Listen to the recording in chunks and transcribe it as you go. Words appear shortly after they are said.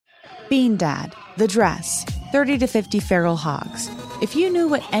Bean Dad, The Dress, 30 to 50 Feral Hogs. If you knew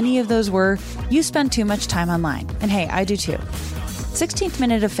what any of those were, you spend too much time online. And hey, I do too. 16th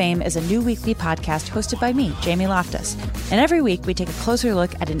Minute of Fame is a new weekly podcast hosted by me, Jamie Loftus. And every week we take a closer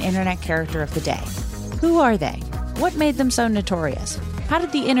look at an internet character of the day. Who are they? What made them so notorious? How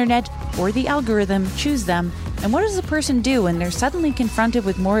did the internet or the algorithm choose them? And what does a person do when they're suddenly confronted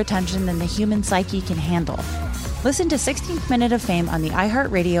with more attention than the human psyche can handle? Listen to 16th Minute of Fame on the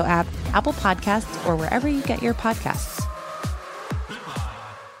iHeartRadio app, Apple Podcasts, or wherever you get your podcasts.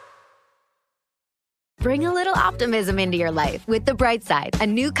 Bring a little optimism into your life with The Bright Side, a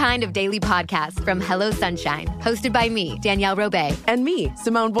new kind of daily podcast from Hello Sunshine, hosted by me, Danielle Robay. And me,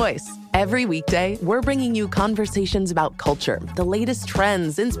 Simone Boyce. Every weekday, we're bringing you conversations about culture, the latest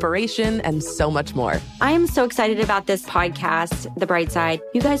trends, inspiration, and so much more. I am so excited about this podcast, The Bright Side.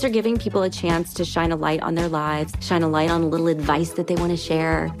 You guys are giving people a chance to shine a light on their lives, shine a light on a little advice that they want to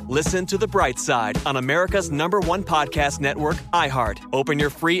share. Listen to The Bright Side on America's #1 podcast network, iHeart. Open your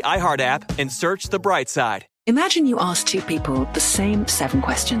free iHeart app and search The Bright Side. Imagine you ask two people the same 7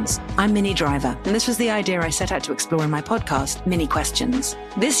 questions. I'm Minnie Driver, and this was the idea I set out to explore in my podcast, Minnie Questions.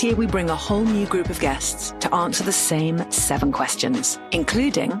 This year, we bring a whole new group of guests to answer the same 7 questions,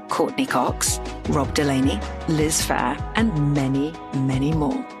 including Courtney Cox, Rob Delaney, Liz Phair, and many, many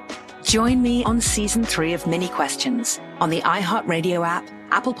more. Join me on Season 3 of Minnie Questions on the iHeartRadio app,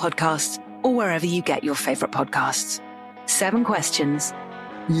 Apple Podcasts, or wherever you get your favorite podcasts. 7 questions,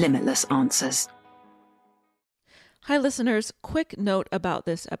 limitless answers. Hi, listeners. Quick note about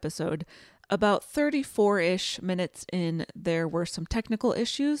this episode. About 34-ish minutes in, there were some technical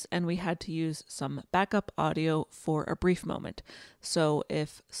issues, and we had to use some backup audio for a brief moment. So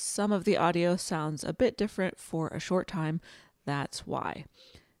if some of the audio sounds a bit different for a short time, that's why.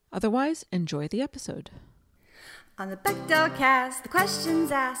 Otherwise, enjoy the episode. On the Bechdel cast, the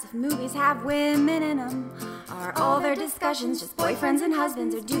questions asked if movies have women in them. Are all their discussions just boyfriends and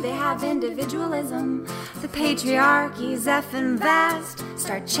husbands, or do they have individualism? The patriarchy's effing vast.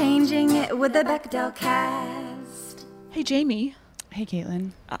 Start changing it with the Bechdel cast. Hey, Jamie. Hey,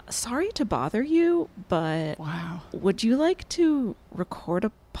 Caitlin. Sorry to bother you, but Wow. Would you like to record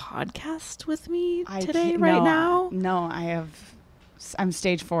a podcast with me today, right now? No, I'm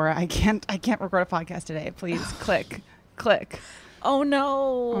stage 4. I can't record a podcast today. Please click. Oh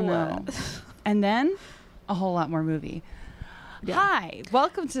no. Oh no. And then a whole lot more movie. Yeah. Hi,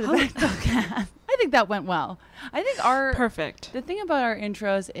 welcome to the Bechdel cast. I think that went well. I think Perfect. The thing about our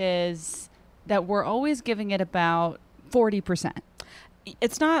intros is that we're always giving it about 40%.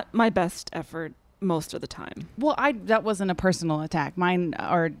 It's not my best effort most of the time. Well, that wasn't a personal attack. Mine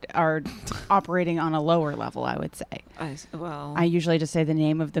are operating on a lower level, I would say. I usually just say the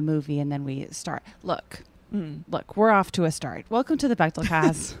name of the movie and then we start. Look, we're off to a start. Welcome to the Bechdel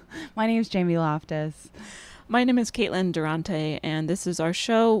cast. My name is Jamie Loftus. My name is Caitlin Durante, and this is our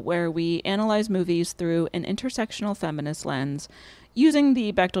show where we analyze movies through an intersectional feminist lens, using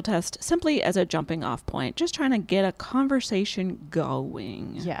the Bechdel test simply as a jumping off point, just trying to get a conversation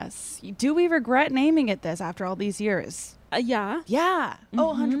going. Yes. Do we regret naming it this after all these years? Yeah. Yeah. Mm-hmm.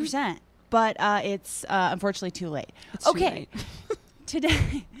 Oh, 100%. But it's unfortunately too late. It's too late.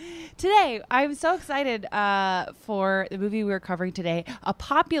 Today, I'm so excited for the movie we're covering today, a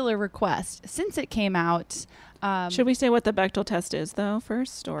popular request since it came out. Should we say what the Bechdel test is, though,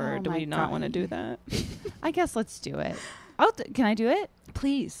 first? Or do we not want to do that? I guess let's do it. Can I do it?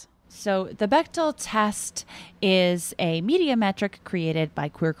 Please. So the Bechdel test is a media metric created by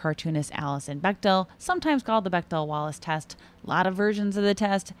queer cartoonist Alison Bechdel, sometimes called the Bechdel-Wallace test. A lot of versions of the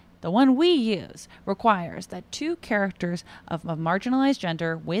test. The one we use requires that 2 characters of a marginalized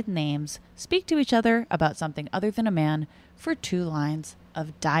gender with names speak to each other about something other than a man for 2 lines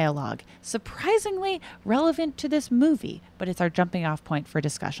of dialogue. Surprisingly relevant to this movie, but it's our jumping off point for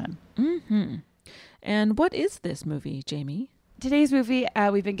discussion. Mm-hmm. And what is this movie, Jamie? Today's movie,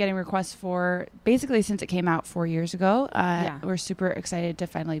 we've been getting requests for basically since it came out 4 years ago. We're super excited to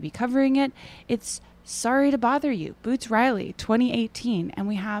finally be covering it. It's Sorry to Bother You, Boots Riley, 2018. And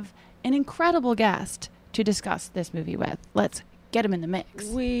we have an incredible guest to discuss this movie with. Let's get him in the mix.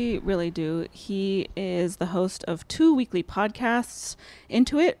 We really do. He is the host of 2 weekly podcasts,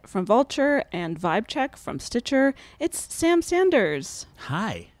 Into It from Vulture and Vibe Check from Stitcher. It's Sam Sanders.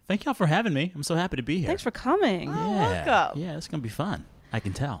 Hi. Thank y'all for having me. I'm so happy to be here. Thanks for coming. Oh, welcome. Yeah, it's going to be fun. I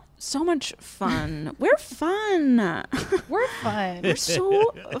can tell. So much fun. We're fun. We're fun. We're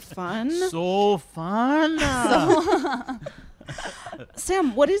so fun. So fun.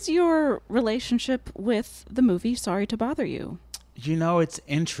 Sam, what is your relationship with the movie Sorry to Bother You? You know, it's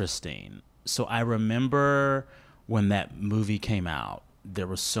interesting. So I remember when that movie came out, there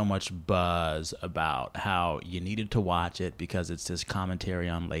was so much buzz about how you needed to watch it because it's this commentary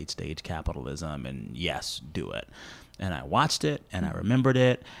on late stage capitalism, and yes, do it. And I watched it and I remembered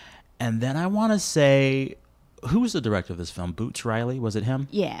it. And then I want to say, who was the director of this film? Boots Riley? Was it him?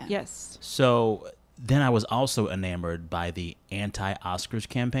 Yeah. Yes. So then I was also enamored by the anti-Oscars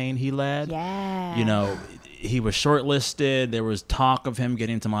campaign he led. Yeah. You know, he was shortlisted. There was talk of him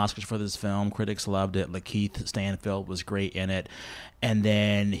getting some Oscars for this film. Critics loved it. Lakeith Stanfield was great in it. And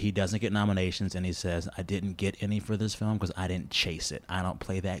then he doesn't get nominations, and he says, I didn't get any for this film because I didn't chase it. I don't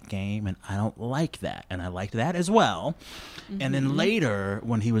play that game, and I don't like that. And I liked that as well. Mm-hmm. And then later,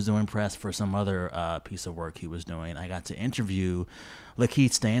 when he was doing press for some other piece of work he was doing, I got to interview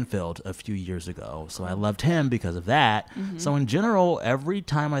Lakeith Stanfield a few years ago. So I loved him because of that. Mm-hmm. So in general, every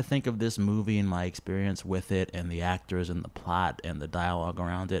time I think of this movie and my experience with it and the actors and the plot and the dialogue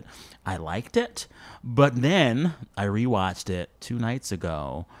around it, I liked it. But then I rewatched it 2 nights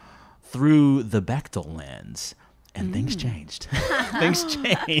ago through the Bechdel lens. And things changed. Things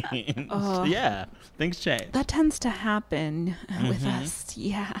changed. Yeah, things changed. That tends to happen with us.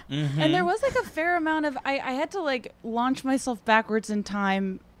 Yeah. Mm-hmm. And there was like a fair amount of, I had to like launch myself backwards in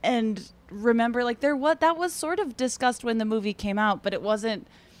time and remember like that was sort of discussed when the movie came out, but it wasn't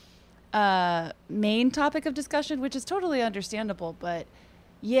a main topic of discussion, which is totally understandable. But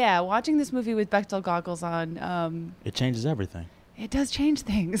yeah, watching this movie with Bechdel goggles on. It changes everything. It does change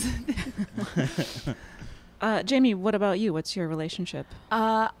things. Jamie, what about you? What's your relationship?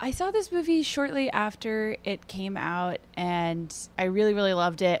 I saw this movie shortly after it came out, and I really, really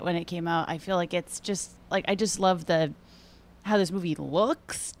loved it when it came out. I feel like it's just like I just love how this movie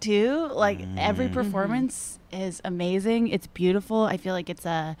looks too. Like every performance is amazing. It's beautiful. I feel like it's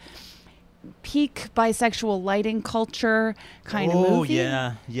a peak bisexual lighting culture kind of movie.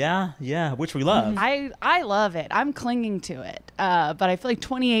 Oh yeah, which we love. I love it. I'm clinging to it. But I feel like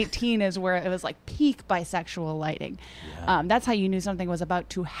 2018 is where it was like peak bisexual lighting. Yeah. That's how you knew something was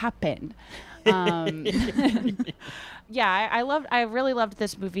about to happen. Yeah, I really loved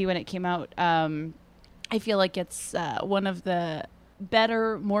this movie when it came out. I feel like it's one of the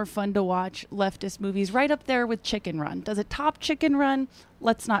better, more fun to watch leftist movies, right up there with Chicken Run. Does it top Chicken Run?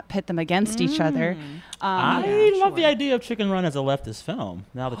 Let's not pit them against each other. I love the idea of Chicken Run as a leftist film,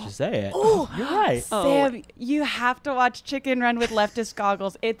 now that you say it. Oh, you're right. Sam, you have to watch Chicken Run with leftist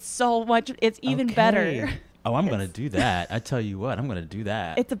goggles. It's even better. Oh, I'm going to do that. I tell you what, I'm going to do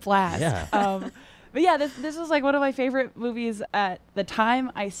that. It's a blast. Yeah. But yeah, this was like one of my favorite movies at the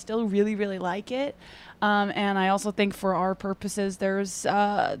time. I still really, really like it. And I also think for our purposes, there's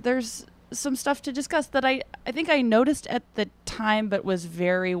some stuff to discuss that I think I noticed at the time, but was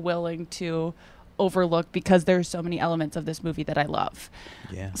very willing to overlook because there's so many elements of this movie that I love.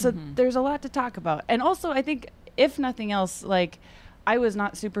 Yeah. So there's a lot to talk about. And also, I think, if nothing else, like, I was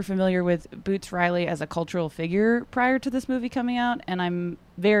not super familiar with Boots Riley as a cultural figure prior to this movie coming out, and I'm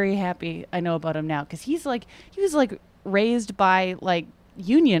very happy I know about him now because he was raised by like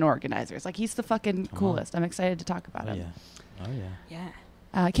union organizers. Like, he's the fucking coolest. I'm excited to talk about him. Oh yeah.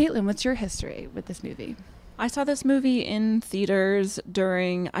 Caitlin, what's your history with this movie? I saw this movie in theaters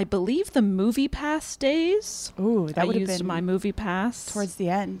during, I believe, the Movie Pass days. Ooh, that would have been my Movie Pass towards the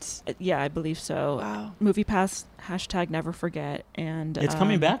end. Yeah, I believe so. Wow. Movie Pass #never forget, and it's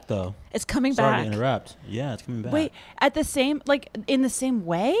coming back though. It's coming back. Sorry to interrupt. Yeah, it's coming back. Wait, in the same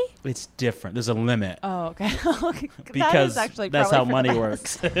way? It's different. There's a limit. Oh, okay. Because that's how money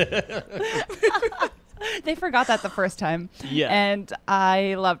works. works. They forgot that the first time. Yeah. And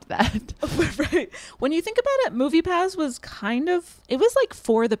I loved that. Right. When you think about it, MoviePass was it was like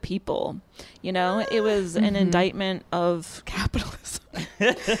for the people, you know? It was an indictment of capitalism.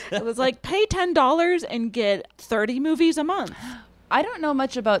 It was like, pay $10 and get 30 movies a month. I don't know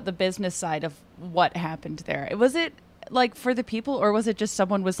much about the business side of what happened there. Was it like for the people, or was it just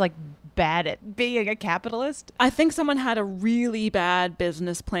someone was like bad at being a capitalist? I think someone had a really bad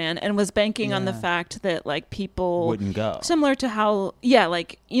business plan and was banking on the fact that like people wouldn't go. Similar to how,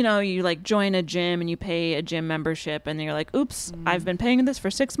 like, you know, you like join a gym and you pay a gym membership and you're like, oops, I've been paying this for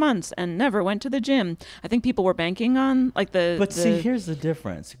 6 months and never went to the gym. I think people were banking on like see, here's the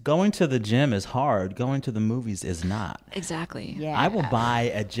difference. Going to the gym is hard. Going to the movies is not. Exactly. Yeah. I will buy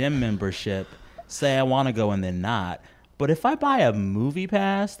a gym membership, say I want to go and then not. But if I buy a movie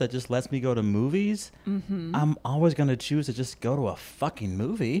pass that just lets me go to movies, I'm always going to choose to just go to a fucking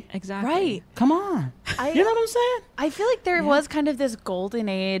movie. Exactly. Right. Come on. You know what I'm saying? I feel like there was kind of this golden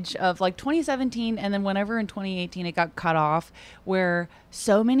age of like 2017 and then whenever in 2018 it got cut off, where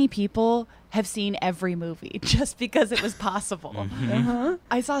so many people have seen every movie just because it was possible.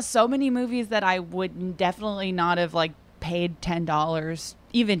 I saw so many movies that I would definitely not have like paid $10,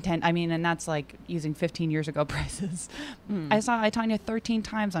 even 10. I mean, and that's like using 15 years ago prices. I saw I, Tonya 13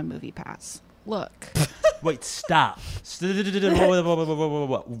 times on MoviePass. Look. Wait, stop.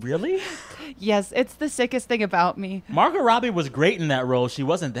 Whoa. Really? Yes, it's the sickest thing about me. Margot Robbie was great in that role. She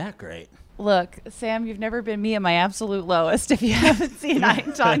wasn't that great. Look, Sam, you've never been me at my absolute lowest if you haven't seen I,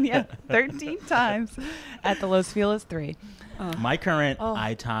 Tonya 13 times at the Los Feliz 3. My current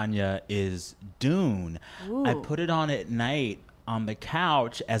I, Tonya is Dune. Ooh. I put it on at night on the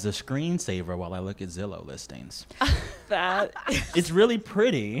couch as a screensaver while I look at Zillow listings. It's really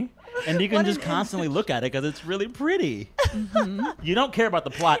pretty. And you can just constantly look at it because it's really pretty. You don't care about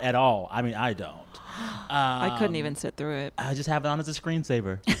the plot at all. I mean, I don't. I couldn't even sit through it. I just have it on as a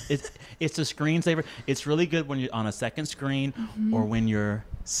screensaver. It's a screensaver. It's really good when you're on a second screen or when you're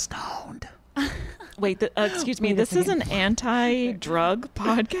stoned. Wait, excuse me. This is an anti-drug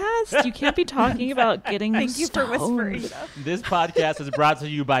podcast. You can't be talking about getting Thank you for stoned. whispering. This podcast is brought to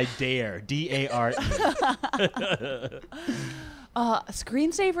you by Dare, D-A-R-E.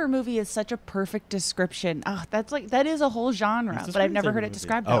 Screensaver movie is such a perfect description. Oh, that is a whole genre, but I've never heard it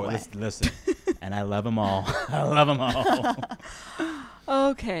described that way. Listen. And I love them all. I love them all.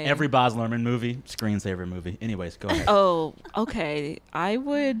 Okay. Every Baz Luhrmann movie, screensaver movie. Anyways, go ahead. Oh, okay. I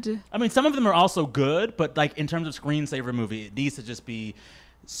mean, some of them are also good, but like in terms of screensaver movie, it needs to just be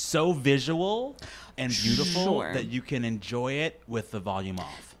so visual and beautiful that you can enjoy it with the volume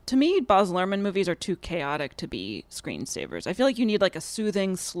off. To me, Baz Luhrmann movies are too chaotic to be screensavers. I feel like you need like a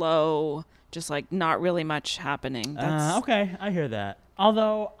soothing, slow, just like not really much happening. Okay, I hear that.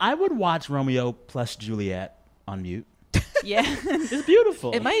 Although I would watch Romeo plus Juliet on mute. Yeah. It's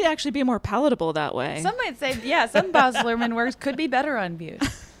beautiful. It might actually be more palatable that way. Some might say, yeah, some Baz Luhrmann works could be better on mute.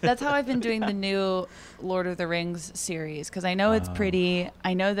 That's how I've been doing the new Lord of the Rings series, because I know it's pretty.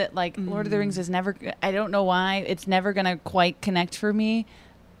 I know that like Lord of the Rings is never, I don't know why, it's never going to quite connect for me.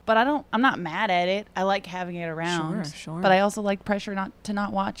 But I'm not mad at it. I like having it around. Sure. But I also like pressure not to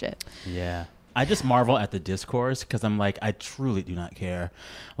watch it. Yeah. I just marvel at the discourse because I'm like, I truly do not care.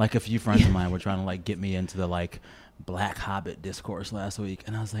 Like a few friends of mine were trying to like get me into the like Black Hobbit discourse last week,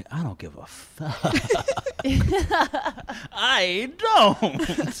 and I was like, I don't give a fuck. I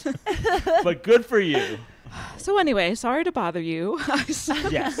don't. But good for you. So anyway, sorry to bother you.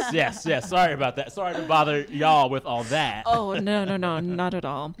 Yes. Sorry about that. Sorry to bother y'all with all that. Oh, no, not at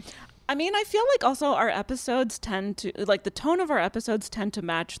all. I mean, I feel like also our episodes tend to, like the tone of our episodes tend to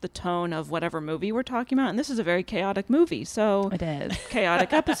match the tone of whatever movie we're talking about. And this is a very chaotic movie. So it is.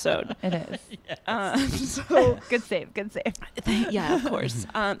 Chaotic episode. It is. Yes. So Good save. Yeah, of course.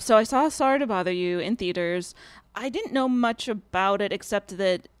 So I saw Sorry to Bother You in theaters. I didn't know much about it except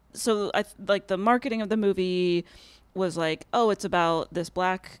that, so I like the marketing of the movie was like, oh, it's about this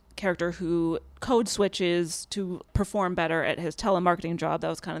black character who code switches to perform better at his telemarketing job. That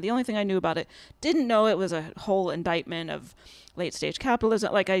was kind of the only thing I knew about it. Didn't know it was a whole indictment of late stage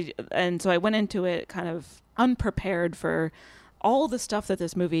capitalism. And so I went into it kind of unprepared for all the stuff that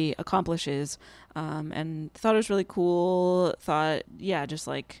this movie accomplishes, and thought it was really cool. Thought, yeah, just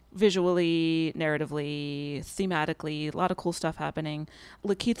like visually, narratively, thematically, a lot of cool stuff happening.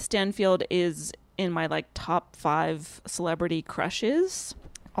 Lakeith Stanfield is in my like top 5 celebrity crushes.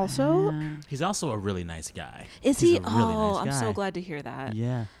 Also, he's also a really nice guy. Is he's he? A really nice I'm guy. so glad to hear that.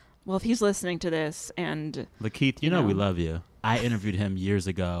 Yeah. Well, if he's listening to this, and Lakeith, you know we love you. I interviewed him years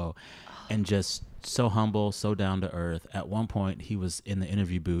ago, and just so humble, so down to earth. At one point, he was in the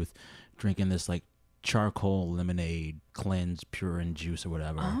interview booth drinking this like charcoal lemonade, cleansed, pure and juice or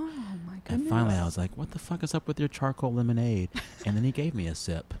whatever. Oh my goodness! And finally, I was like, "What the fuck is up with your charcoal lemonade?" And then he gave me a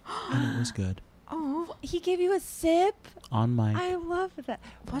sip, and it was good. Oh, he gave you a sip? On mic. I love that.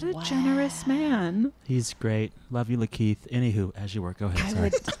 What a generous man. He's great. Love you, Lakeith. Anywho, as you work, go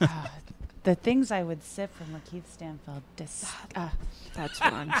ahead. Sorry. The things I would sip from Lakeith Stanfield. That's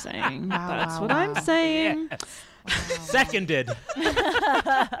what I'm saying. Wow, That's wow, what wow. I'm saying. Yes. Seconded.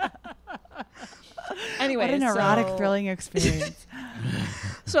 Anyway, what an erotic, thrilling experience.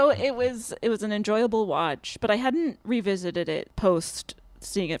 So it was an enjoyable watch, but I hadn't revisited it post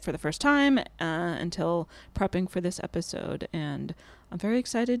seeing it for the first time until prepping for this episode, and I'm very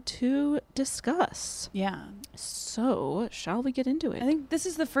excited to discuss. Yeah. So, shall we get into it? I think this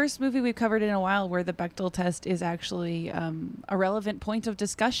is the first movie we've covered in a while where the Bechdel test is actually a relevant point of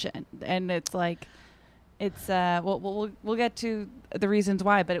discussion, and it's like we'll get to the reasons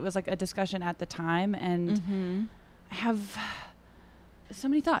why, but it was like a discussion at the time, and I have so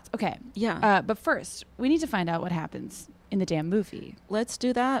many thoughts. Okay. Yeah. But first, we need to find out what happens in the damn movie. Let's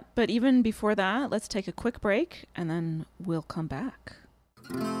do that. But even before that, let's take a quick break and then we'll come back.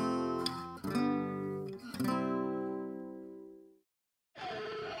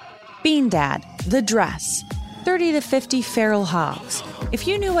 Bean Dad, The Dress, 30 to 50 Feral Hogs. If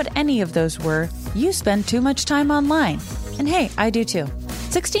you knew what any of those were, you spend too much time online. And hey, I do too.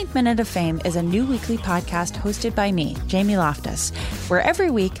 16th Minute of Fame is a new weekly podcast hosted by me, Jamie Loftus, where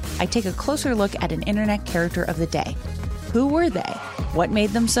every week I take a closer look at an internet character of the day. Who were they? What made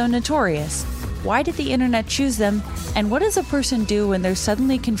them so notorious? Why did the internet choose them? And what does a person do when they're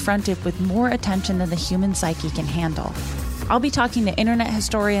suddenly confronted with more attention than the human psyche can handle? I'll be talking to internet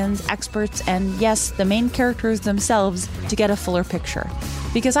historians, experts, and yes, the main characters themselves to get a fuller picture.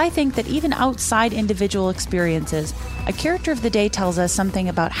 Because I think that even outside individual experiences, a character of the day tells us something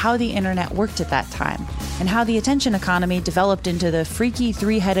about how the internet worked at that time, and how the attention economy developed into the freaky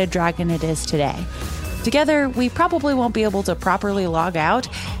three-headed dragon it is today. Together, we probably won't be able to properly log out,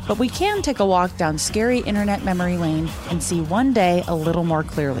 but we can take a walk down scary internet memory lane and see one day a little more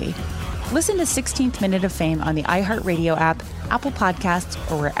clearly. Listen to 16th Minute of Fame on the iHeartRadio app, Apple Podcasts,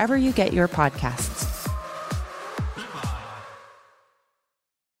 or wherever you get your podcasts.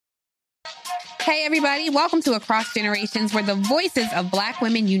 Hey, everybody. Welcome to Across Generations, where the voices of Black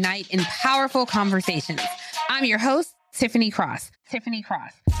women unite in powerful conversations. I'm your host, Tiffany Cross.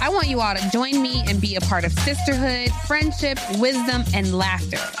 I want you all to join me and be a part of sisterhood, friendship, wisdom, and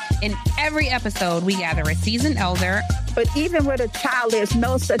laughter. In every episode, we gather a seasoned elder. But even with a child, there's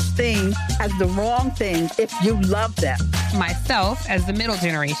no such thing as the wrong thing if you love them. Myself, as the middle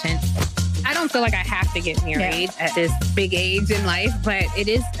generation. I don't feel like I have to get married at this big age in life, but it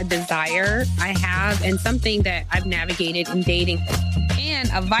is a desire I have and something that I've navigated in dating. And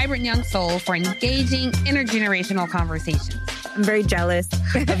a vibrant young soul for engaging intergenerational conversations. I'm very jealous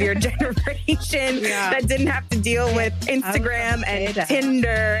of your generation that didn't have to deal with Instagram and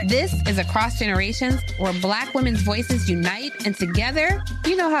Tinder. This is Across Generations, where Black women's voices unite, and together,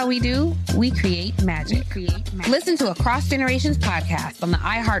 you know how we do, we create magic. Listen to Across Generations podcast on the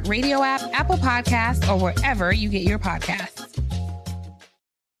iHeartRadio app, Apple Podcasts, or wherever you get your podcasts.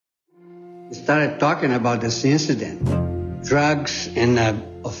 We started talking about this incident. Drugs and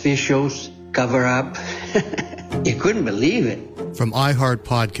officials cover up. You couldn't believe it. From iHeart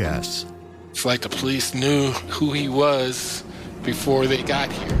Podcasts. It's like the police knew who he was before they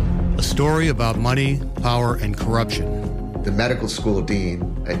got here. A story about money, power, and corruption. The medical school dean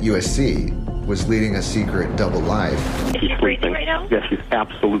at USC was leading a secret double life. Is she breathing right now? Yes, she's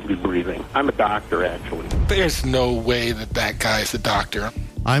absolutely breathing. I'm a doctor, actually. There's no way that guy's a doctor.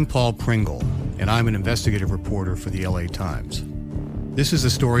 I'm Paul Pringle, and I'm an investigative reporter for the LA Times. This is the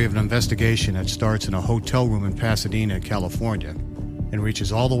story of an investigation that starts in a hotel room in Pasadena, California, and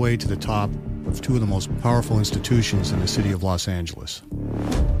reaches all the way to the top of two of the most powerful institutions in the city of Los Angeles.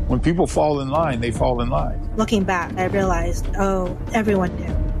 When people fall in line, they fall in line. Looking back, I realized, everyone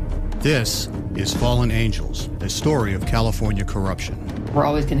knew. This is Fallen Angels, a story of California corruption. We're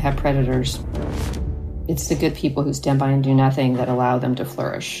always going to have predators. It's the good people who stand by and do nothing that allow them to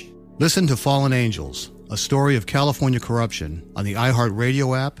flourish. Listen to Fallen Angels, a story of California corruption on the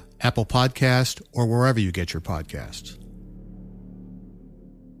iHeartRadio app, Apple Podcast, or wherever you get your podcasts.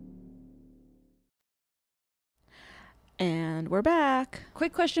 And we're back.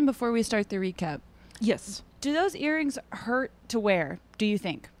 Quick question before we start the recap. Yes. Do those earrings hurt to wear, do you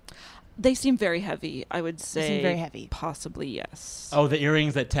think? They seem very heavy, I would say. They seem very heavy. Possibly, yes. Oh, the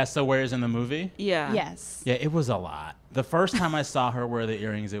earrings that Tessa wears in the movie? Yeah. Yes. Yeah, it was a lot. The first time I saw her wear the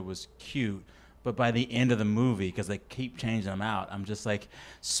earrings, it was cute. But by the end of the movie, because they keep changing them out, I'm just like,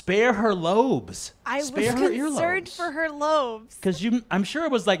 spare her lobes. Spare her concerned earlobes. for her lobes. Because I'm sure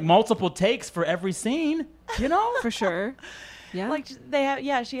it was like multiple takes for every scene, you know? For sure. Yeah. Like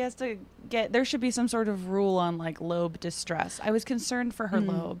she has to get, there should be some sort of rule on like lobe distress. I was concerned for her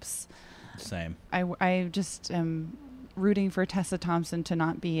lobes. Same. I just am rooting for Tessa Thompson to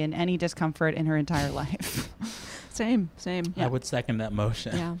not be in any discomfort in her entire life. Same. Yeah. I would second that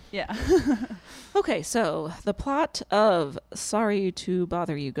motion. Yeah. Okay, so the plot of Sorry to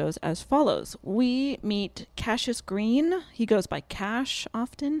Bother You goes as follows. We meet Cassius Green. He goes by Cash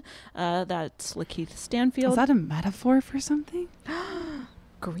often. That's Lakeith Stanfield. Is that a metaphor for something?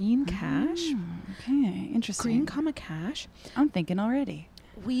 Green Cash? Okay, interesting. Green comma Cash. I'm thinking already.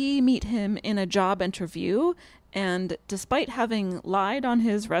 We meet him in a job interview, and despite having lied on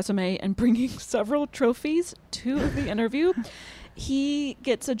his resume and bringing several trophies to the interview, he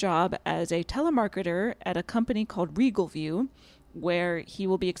gets a job as a telemarketer at a company called Regal View, where he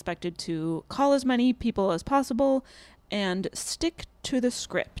will be expected to call as many people as possible and stick to the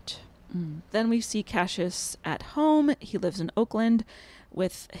script. Then we see Cassius at home. He lives in Oakland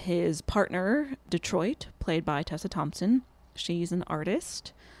with his partner, Detroit, played by Tessa Thompson. She's an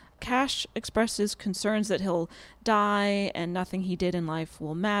artist. Cash expresses concerns that he'll die and nothing he did in life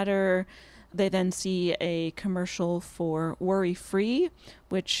will matter. They then see a commercial for Worry Free,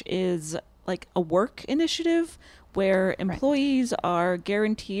 which is like a work initiative where employees are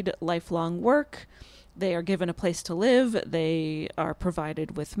guaranteed lifelong work. They are given a place to live. They are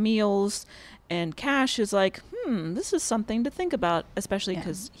provided with meals. And Cash is like, this is something to think about, especially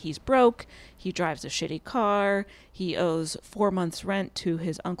because he's broke. He drives a shitty car. He owes 4 months' rent to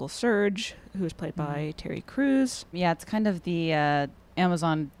his Uncle Serge, who is played by Terry Crews. Yeah, it's kind of the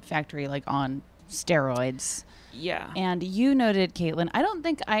Amazon factory, like on steroids. Yeah. And you noted, Caitlin, I don't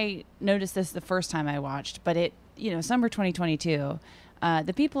think I noticed this the first time I watched, but summer 2022,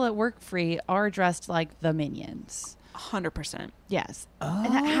 the people at Work Free are dressed like the Minions. 100%. Yes. Oh.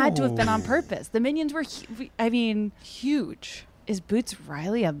 And that had to have been on purpose. The Minions were, huge. Is Boots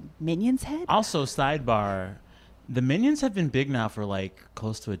Riley a Minion's head? Also, sidebar, the Minions have been big now for like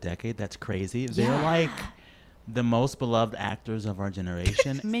close to a decade. That's crazy. They're like the most beloved actors of our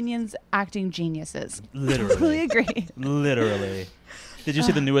generation. Minions acting geniuses. Literally. Totally agree. Literally. Did you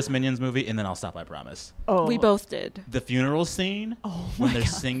see the newest Minions movie? And then I'll stop, I promise. Oh, we both did. The funeral scene when they're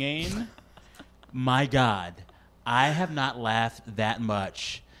singing. My God. I have not laughed that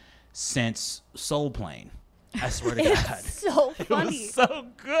much since Soul Plane. I swear to God. It's so funny. It was so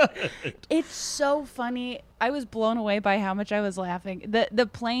good. It's so funny. I was blown away by how much I was laughing. The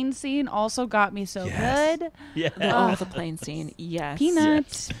plane scene also got me so good. Yeah. The plane scene. Yes.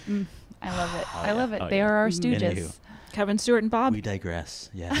 Peanuts. Yes. I love it. I love it. They are our stooges. Anywho. Kevin Stewart and Bob. We digress.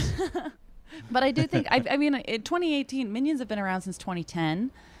 Yes. But I do think, I mean, in 2018, Minions have been around since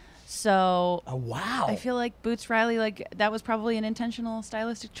 2010. So, wow. I feel like Boots Riley, like that was probably an intentional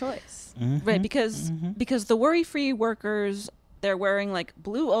stylistic choice. Mm-hmm. Right, because the worry-free workers, they're wearing like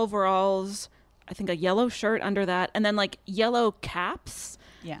blue overalls, I think a yellow shirt under that, and then like yellow caps.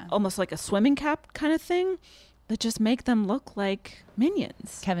 Yeah. Almost like a swimming cap kind of thing that just make them look like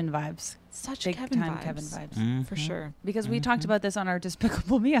Minions. Kevin vibes. Such big Kevin time vibes. Kevin vibes. Mm-hmm. For sure. Because we talked about this on our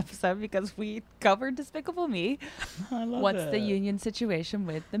Despicable Me episode because we covered Despicable Me. I love What's the union situation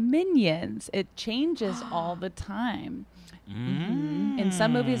with the Minions? It changes all the time. Mm-hmm. In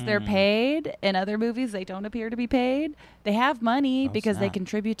some movies they're paid. In other movies they don't appear to be paid. They have money because they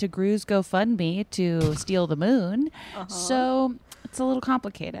contribute to Gru's GoFundMe to steal the moon. So it's a little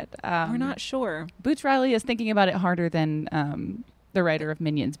complicated. We're not sure. Boots Riley is thinking about it harder than the writer of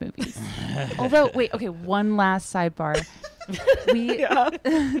Minions movies. Although, one last sidebar.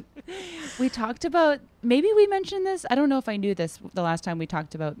 We talked about, maybe we mentioned this. I don't know if I knew this the last time we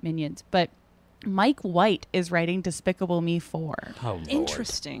talked about Minions, but Mike White is writing Despicable Me 4. Oh, Lord.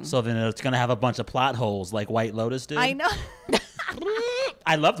 Interesting. So then it's going to have a bunch of plot holes like White Lotus did. I know.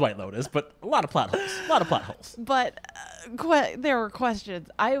 I loved White Lotus, but a lot of plot holes. But there were questions.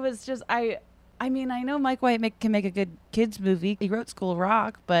 I mean, I know Mike White can make a good kids movie. He wrote School of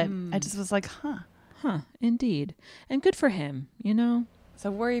Rock, but I just was like, indeed. And good for him, you know?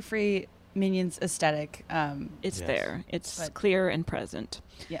 So worry-free Minions aesthetic. It's there. It's clear and present.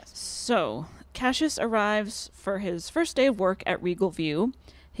 Yes. So Cassius arrives for his first day of work at Regal View.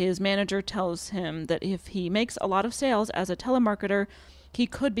 His manager tells him that if he makes a lot of sales as a telemarketer, he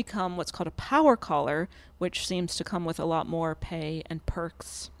could become what's called a power caller, which seems to come with a lot more pay and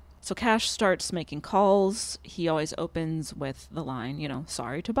perks. So Cash starts making calls. He always opens with the line,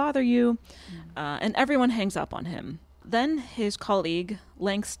 sorry to bother you. And everyone hangs up on him. Then his colleague,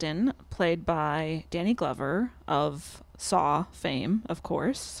 Langston, played by Danny Glover of Saw fame, of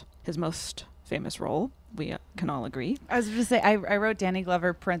course, his most famous role, we can all agree. I was going to say, I wrote Danny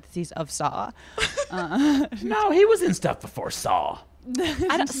Glover, parentheses, of Saw. No, he was in stuff before Saw.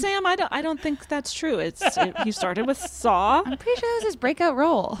 Sam, I don't think that's true. He started with Saw. I'm pretty sure it was his breakout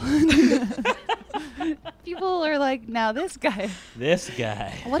role. People are like, now this guy.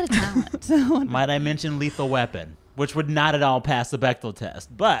 What a talent. Might I mention Lethal Weapon, which would not at all pass the Bechdel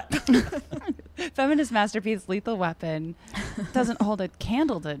test, but feminist masterpiece Lethal Weapon doesn't hold a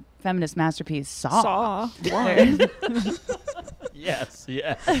candle to feminist masterpiece Saw. Yes.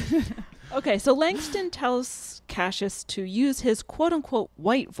 Okay, so Langston tells Cassius to use his quote-unquote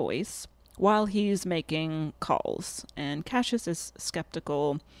white voice while he's making calls, and Cassius is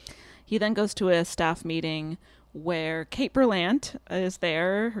skeptical. He then goes to a staff meeting where Kate Berlant is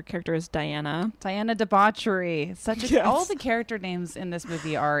there. Her character is Diana. Diana Debauchery. All the character names in this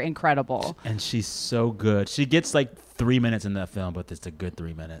movie are incredible. And she's so good. She gets like 3 minutes in that film, but it's a good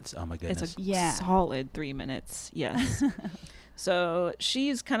 3 minutes. Oh my goodness. It's a solid 3 minutes. Yes. So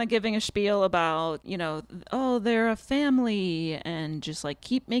she's kind of giving a spiel about, they're a family and just like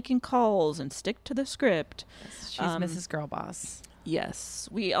keep making calls and stick to the script. She's Mrs. Girlboss. Yes.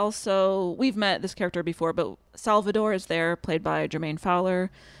 We've met this character before, but Salvador is there, played by Jermaine Fowler.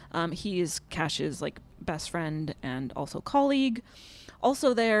 He is Cash's best friend and also colleague.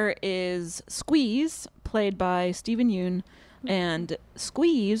 Also there is Squeeze, played by Stephen Yeun, and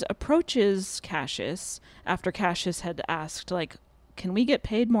Squeeze approaches Cassius after Cassius had asked, can we get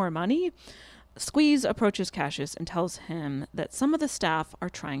paid more money? Squeeze approaches Cassius and tells him that some of the staff are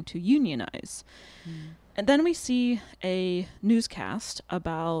trying to unionize. And then we see a newscast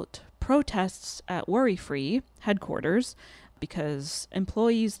about protests at Worry Free headquarters because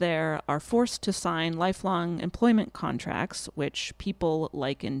employees there are forced to sign lifelong employment contracts, which people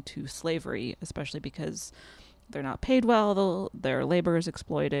liken to slavery, especially because they're not paid well, their labor is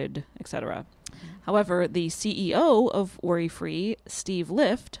exploited, etc. However, the CEO of Worry Free, Steve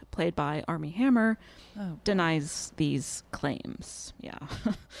Lift, played by Armie Hammer, denies these claims. Yeah.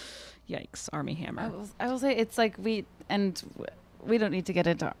 Yikes, Armie Hammer. I will say it's we don't need to get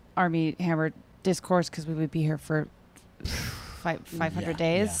into Armie Hammer discourse because we would be here for 500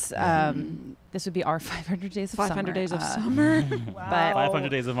 days. Yeah. This would be our 500 days of 500 days of summer. Wow. 500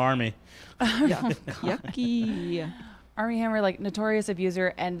 days of Army. Yucky. Armie Hammer, notorious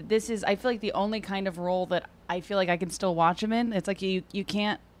abuser, and this is, I feel the only kind of role that I feel I can still watch him in. It's you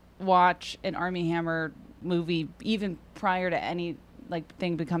can't watch an Armie Hammer movie even prior to any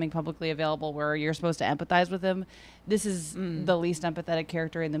thing becoming publicly available where you're supposed to empathize with him. This is the least empathetic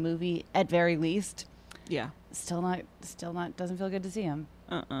character in the movie, at very least. Yeah. Still not doesn't feel good to see him.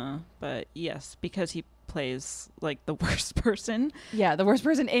 But yes, because he plays the worst person. Yeah, the worst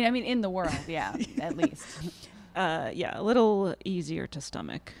person in the world, yeah, at least. A little easier to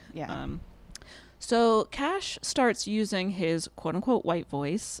stomach. Yeah. So Cash starts using his quote-unquote white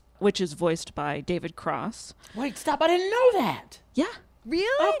voice, which is voiced by David Cross. Wait, stop. I didn't know that. Yeah.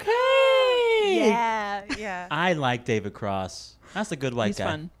 Really? Okay. Yeah. I like David Cross. That's a good white guy.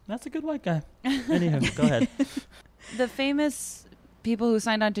 He's fun. That's a good white guy. Anywho, go ahead. The famous people who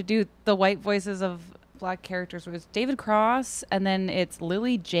signed on to do the white voices of Black characters was David Cross, and then it's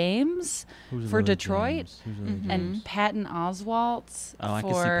Lily James for Lily Detroit, James? and Patton Oswalt I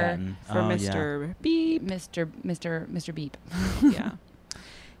can see Patton. For Mr. Beep. Mr. Beep. Yeah.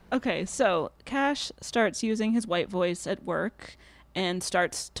 Okay, so Cash starts using his white voice at work and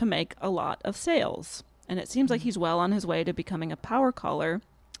starts to make a lot of sales. And it seems like he's well on his way to becoming a power caller.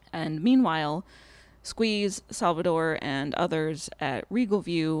 And meanwhile, Squeeze, Salvador, and others at Regal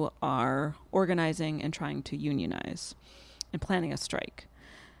View are organizing and trying to unionize and planning a strike.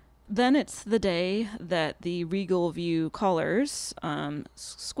 Then it's the day that the Regal View callers,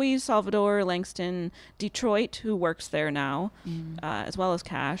 Squeeze, Salvador, Langston, Detroit, who works there now, as well as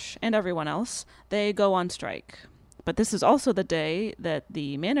Cash, and everyone else, they go on strike. But this is also the day that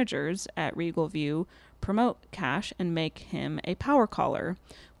the managers at Regal View promote Cash and make him a power caller,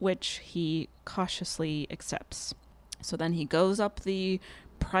 which he cautiously accepts. So then he goes up the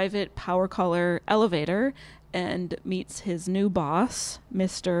private power caller elevator and meets his new boss,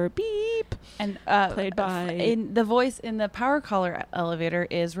 Mr. Beep, and played by the voice in the power caller elevator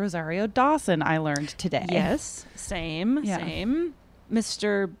is Rosario Dawson. I learned today. Yes, same.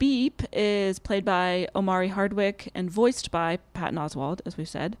 Mr. Beep is played by Omari Hardwick and voiced by Patton Oswalt, as we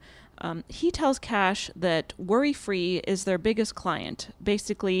said. He tells Cash that Worry Free is their biggest client.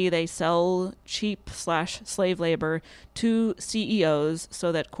 Basically, they sell cheap/slave labor to CEOs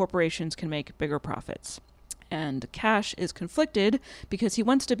so that corporations can make bigger profits. And Cash is conflicted because he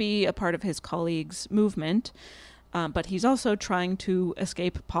wants to be a part of his colleagues' movement, but he's also trying to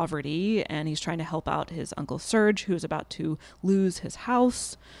escape poverty, and he's trying to help out his Uncle Serge, who's about to lose his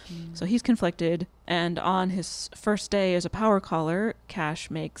house. So he's conflicted, and on his first day as a power caller, Cash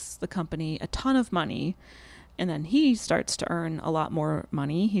makes the company a ton of money, and then he starts to earn a lot more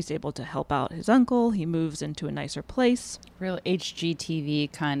money. He's able to help out his uncle. He moves into a nicer place. Real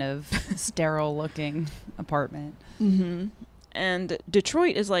HGTV kind of sterile-looking apartment. Mm-hmm. And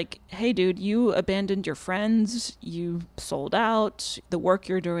Detroit is like, hey, dude, you abandoned your friends. You sold out. The work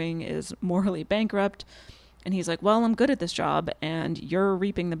you're doing is morally bankrupt. And he's like, well, I'm good at this job, and you're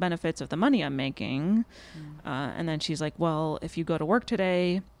reaping the benefits of the money I'm making. And then she's like, well, if you go to work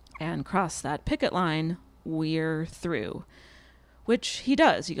today and cross that picket line, we're through. Which he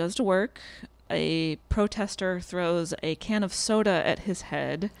does. He goes to work. A protester throws a can of soda at his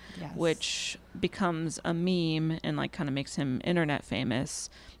head, which becomes a meme and kind of makes him internet famous.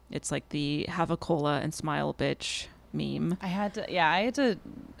 It's like the have a cola and smile bitch meme. I had to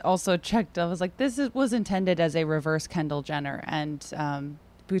also check. I was like, this was intended as a reverse Kendall Jenner, and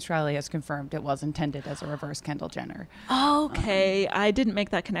Boots Riley has confirmed it was intended as a reverse Kendall Jenner. Okay, I didn't make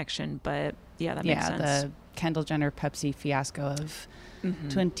that connection, but yeah, that makes sense. Kendall Jenner Pepsi fiasco of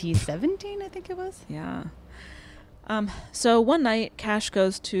 2017, I think it was. Yeah. So one night, Cash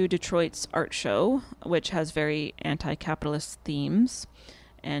goes to Detroit's art show, which has very anti-capitalist themes,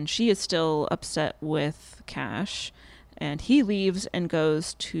 and she is still upset with Cash, and he leaves and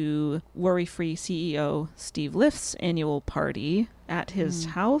goes to Worry Free CEO Steve Lift's annual party at his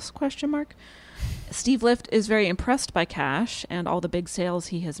house, ? Steve Lift is very impressed by Cash and all the big sales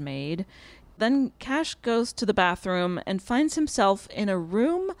he has made. Then Cash goes to the bathroom and finds himself in a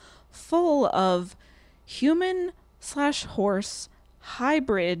room full of human/horse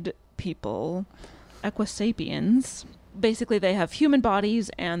hybrid people, Equisapiens. Basically, they have human bodies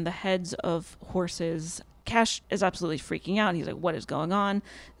and the heads of horses. Cash is absolutely freaking out. He's like, what is going on?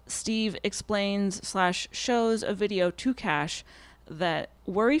 Steve explains/shows a video to Cash that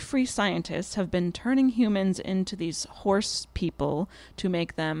worry-free scientists have been turning humans into these horse people to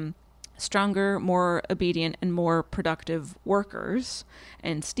make them stronger, more obedient, and more productive workers.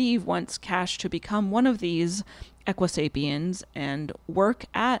 And Steve wants Cash to become one of these Equisapiens and work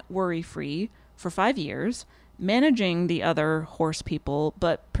at Worry Free for 5 years, managing the other horse people,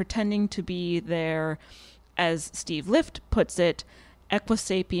 but pretending to be their, as Steve Lift puts it,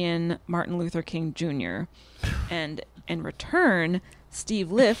 Equisapien Martin Luther King Jr. And in return,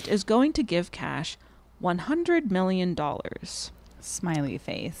 Steve Lift is going to give Cash $100 million. Smiley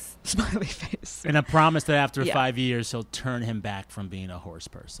face. Smiley face. And a promise that after 5 years, he'll turn him back from being a horse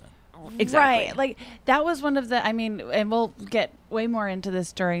person. Exactly. Right. Like, that was one of the, I mean, and we'll get way more into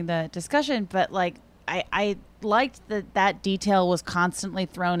this during the discussion, but like, I liked that detail was constantly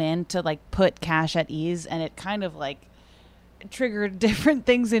thrown in to like put Cash at ease, and it kind of like triggered different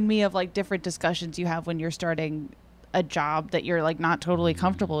things in me of like different discussions you have when you're starting a job that you're like not totally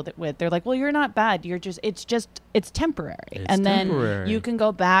comfortable with. They're like, well, you're not bad. You're just, it's temporary. And then you can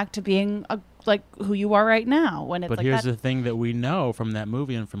go back to being like who you are right now. When it's but like here's the thing that we know from that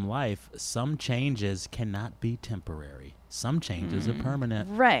movie and from life: some changes cannot be temporary. Some changes are permanent.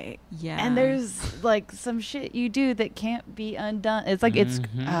 Right. Yeah. And there's like some shit you do that can't be undone. It's like, it's,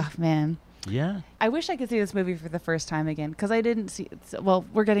 oh man. Yeah. I wish I could see this movie for the first time again, because I didn't see it. Well,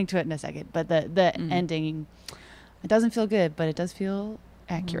 we're getting to it in a second, but the ending, it doesn't feel good, but it does feel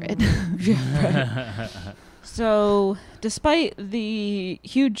accurate. Right. So despite the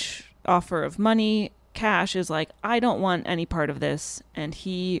huge offer of money, Cash is like, I don't want any part of this, and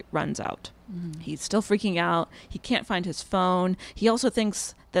he runs out. He's still freaking out. He can't find his phone. He also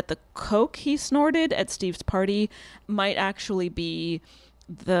thinks that the coke he snorted at Steve's party might actually be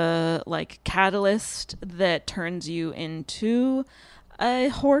the like catalyst that turns you into a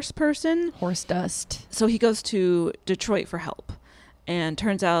horse person. Horse dust. So he goes to Detroit for help, and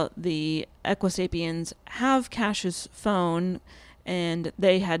turns out the Equisapiens have Cash's phone, and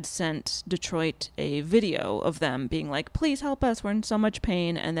they had sent Detroit a video of them being like, please help us, we're in so much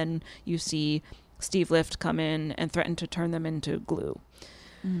pain. And then you see Steve Lift come in and threaten to turn them into glue.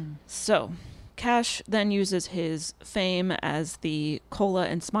 So Cash then uses his fame as the Cola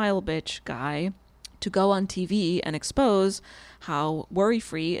and Smile bitch guy to go on TV and expose how Worry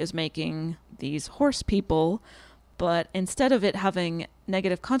Free is making these horse people, but instead of it having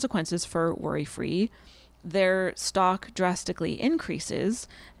negative consequences for Worry Free, their stock drastically increases,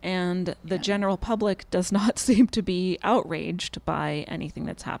 and the general public does not seem to be outraged by anything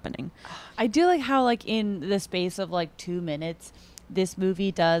that's happening. I do like how, like, in the space of like 2 minutes, this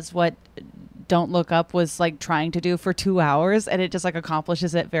movie does what Don't Look Up was like trying to do for 2 hours, and it just like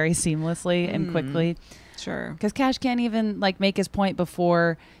accomplishes it very seamlessly and quickly. Sure. Because Cash can't even like make his point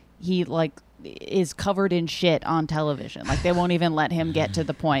before he like is covered in shit on television. Like, they won't even let him get to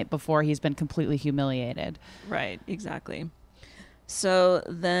the point before he's been completely humiliated. Right, exactly. So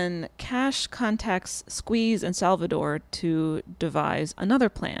then Cash contacts Squeeze and Salvador to devise another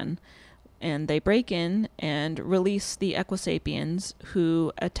plan, and they break in and release the Equisapiens,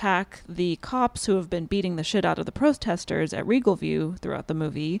 who attack the cops who have been beating the shit out of the protesters at Regal View throughout the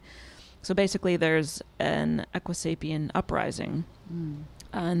movie. So basically there's an Equisapien uprising.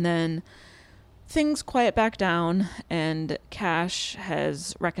 And then things quiet back down, and Cash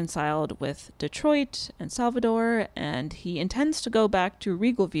has reconciled with Detroit and Salvador, and he intends to go back to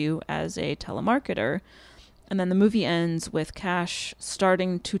Regal View as a telemarketer. And then the movie ends with Cash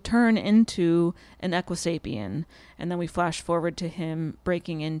starting to turn into an Equisapien. And then we flash forward to him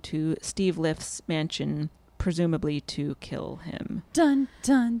breaking into Steve Lift's mansion, presumably to kill him. Dun,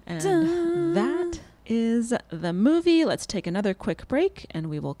 dun, and dun. That is the movie. Let's take another quick break, and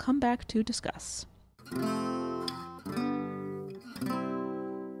we will come back to discuss.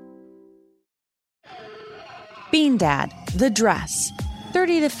 Bean Dad, The Dress,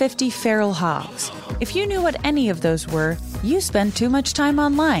 30 to 50 feral hogs, If you knew what any of those were, you spend too much time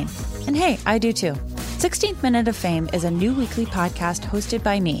online. And hey, I do too. 16th Minute of Fame is a new weekly podcast hosted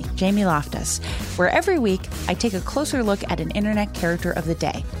by me, Jamie Loftus, where every week I take a closer look at an internet character of the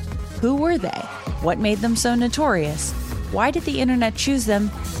day. Who were they? What made them so notorious? Why did the internet choose them?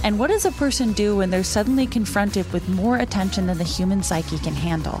 And what does a person do when they're suddenly confronted with more attention than the human psyche can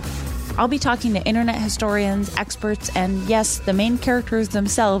handle? I'll be talking to internet historians, experts, and yes, the main characters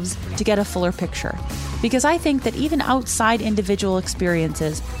themselves to get a fuller picture. Because I think that even outside individual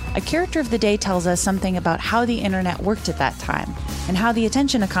experiences, a character of the day tells us something about how the internet worked at that time, and how the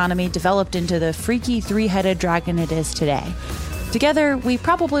attention economy developed into the freaky three-headed dragon it is today. Together, we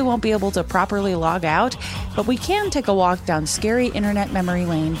probably won't be able to properly log out, but we can take a walk down scary internet memory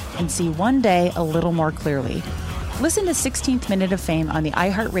lane and see one day a little more clearly. Listen to 16th Minute of Fame on the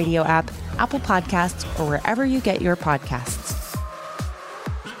iHeartRadio app, Apple Podcasts, or wherever you get your podcasts.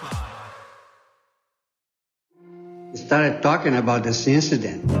 We started talking about this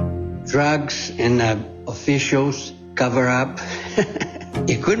incident. Drugs and officials cover up.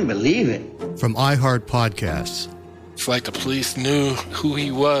 You couldn't believe it. From iHeart Podcasts. It's like the police knew who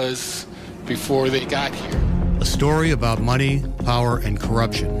he was before they got here. A story about money, power, and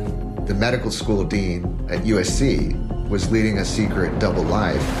corruption. The medical school dean at USC was leading a secret double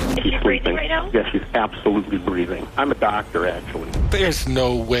life. She's sleeping right now? Yes, she's absolutely breathing. I'm a doctor, actually. There's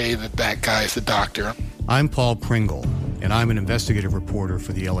no way that guy's a doctor. I'm Paul Pringle, and I'm an investigative reporter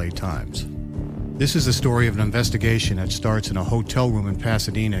for the LA Times. This is the story of an investigation that starts in a hotel room in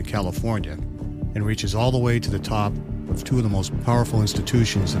Pasadena, California, and reaches all the way to the top of two of the most powerful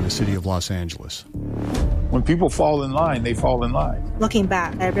institutions in the city of Los Angeles. When people fall in line, they fall in line. Looking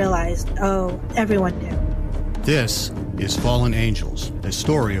back, I realized, everyone knew. This is Fallen Angels, a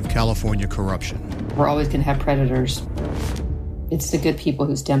story of California corruption. We're always going to have predators. It's the good people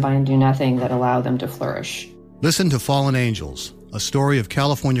who stand by and do nothing that allow them to flourish. Listen to Fallen Angels, a story of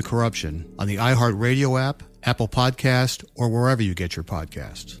California corruption on the iHeartRadio app, Apple Podcast, or wherever you get your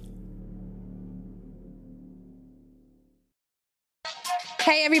podcasts.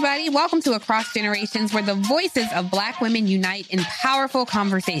 Hey, everybody. Welcome to Across Generations, where the voices of Black women unite in powerful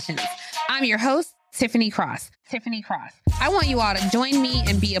conversations. I'm your host, Tiffany Cross. I want you all to join me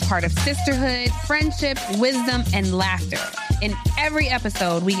and be a part of sisterhood, friendship, wisdom, and laughter. In every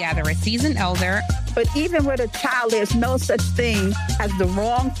episode, we gather a seasoned elder. But even with a child, there's no such thing as the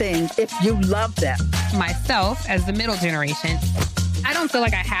wrong thing if you love them. Myself, as the middle generation. I don't feel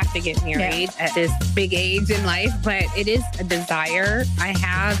like I have to get married at this big age in life, but it is a desire I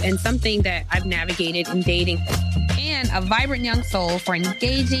have and something that I've navigated in dating. And a vibrant young soul for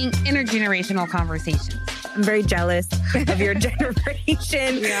engaging intergenerational conversations. I'm very jealous of your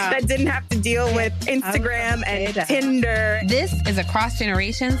generation that didn't have to deal with Instagram and Tinder. This is Across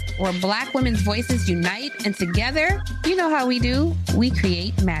Generations, where Black women's voices unite, and together, you know how we do, we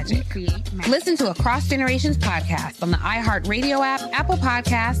create magic. Listen to Across Generations podcast on the iHeartRadio app, Apple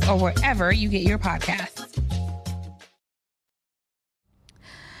Podcasts, or wherever you get your podcasts.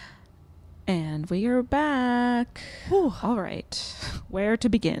 And we are back. Whew. All right. Where to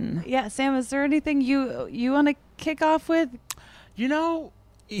begin? Yeah, Sam, is there anything you want to kick off with? You know,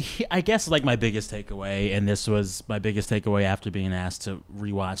 I guess like my biggest takeaway, and this was my biggest takeaway after being asked to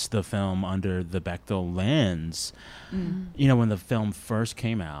rewatch the film under the Bechdel lens. You know, when the film first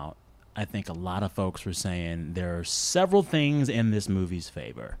came out, I think a lot of folks were saying there are several things in this movie's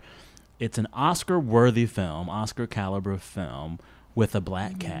favor. It's an Oscar-worthy film, Oscar-caliber film, with a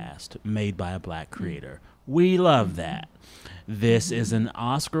black cast made by a black creator. We love that. This is an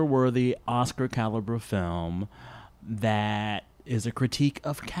Oscar-worthy, Oscar-caliber film that is a critique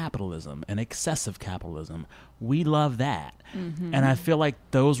of capitalism and excessive capitalism. We love that. And I feel like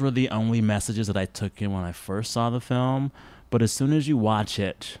those were the only messages that I took in when I first saw the film. But as soon as you watch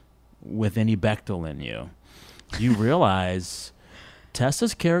it with any Bechdel in you, you realize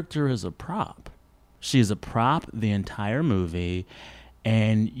Tessa's character is a prop. She's a prop the entire movie,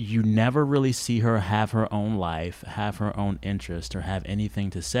 and you never really see her have her own life, have her own interest, or have anything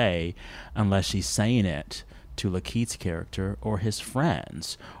to say unless she's saying it to Lakeith's character or his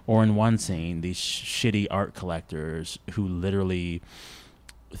friends, or in one scene, these shitty art collectors who literally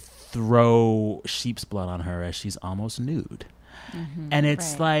throw sheep's blood on her as she's almost nude. And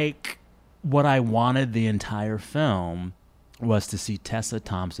it's like what I wanted the entire film was to see Tessa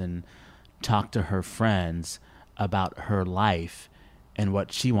Thompson talk to her friends about her life and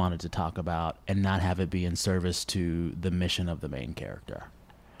what she wanted to talk about, and not have it be in service to the mission of the main character.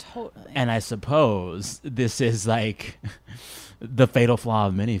 Totally. And I suppose this is like the fatal flaw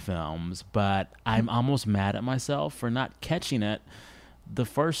of many films, but I'm almost mad at myself for not catching it the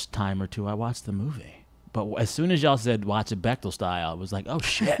first time or two I watched the movie. But as soon as y'all said watch it Bechdel style, I was like, oh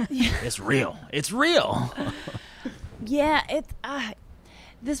shit, it's real. It's real. Yeah, it's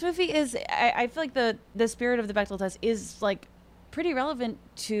this movie is. I feel like the spirit of the Bechdel test is like pretty relevant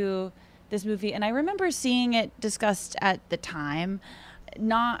to this movie, and I remember seeing it discussed at the time.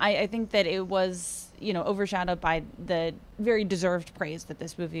 I think that it was, overshadowed by the very deserved praise that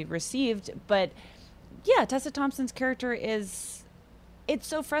this movie received. But yeah, Tessa Thompson's character it's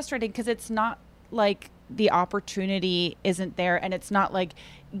so frustrating because it's not like the opportunity isn't there, and it's not like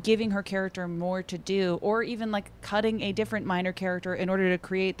giving her character more to do, or even like cutting a different minor character in order to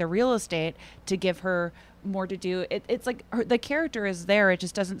create the real estate to give her more to do. It's like the character is there. It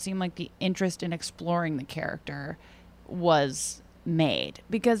just doesn't seem like the interest in exploring the character was made,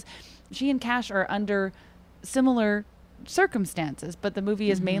 because she and Cash are under similar circumstances, but the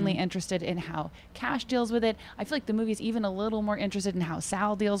movie is mainly interested in how Cash deals with it. I feel like the movie is even a little more interested in how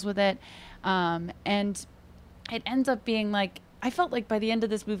Sal deals with it, and it ends up being like, I felt like by the end of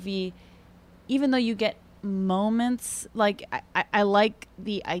this movie, even though you get moments, like I like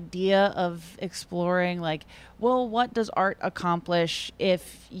the idea of exploring, like, well, what does art accomplish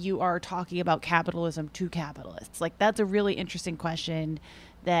if you are talking about capitalism to capitalists? Like, that's a really interesting question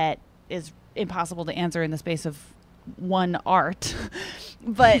that is impossible to answer in the space of one art.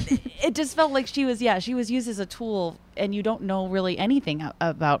 But it just felt like she was used as a tool, and you don't know really anything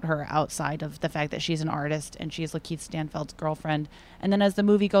about her outside of the fact that she's an artist and she's Lakeith Stanfield's girlfriend. And then as the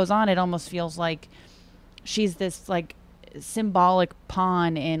movie goes on, it almost feels like she's this like symbolic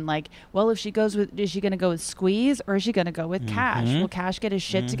pawn in like, well, is she going to go with Squeeze, or is she going to go with Cash? Will Cash get his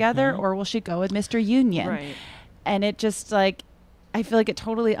shit together, or will she go with Mr. Union? Right. And it just like, I feel like it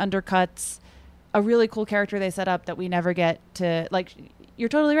totally undercuts a really cool character they set up that we never get to. Like, you're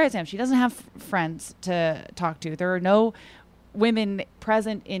totally right, Sam. She doesn't have friends to talk to. There are no women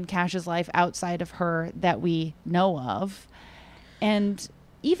present in Cash's life outside of her that we know of. And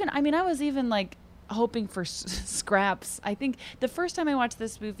even, I mean, I was even like hoping for scraps. I think the first time I watched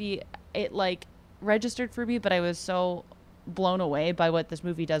this movie, it like registered for me, but I was so blown away by what this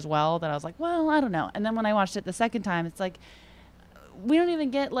movie does well that I was like, well, I don't know. And then when I watched it the second time, it's like, we don't even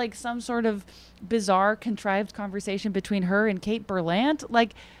get like some sort of bizarre contrived conversation between her and Kate Berlant.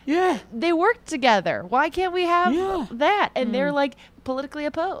 Like, yeah, they work together. Why can't we have that? And they're like politically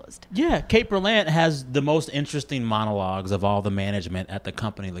opposed. Yeah, Kate Berlant has the most interesting monologues of all the management at the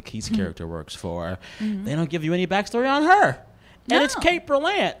company Lakeith's character works for. They don't give you any backstory on her. And it's Kate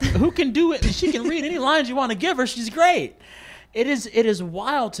Berlant who can do it. She can read any lines you want to give her. She's great. It is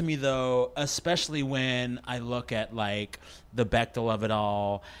wild to me, though, especially when I look at like the Bechdel of it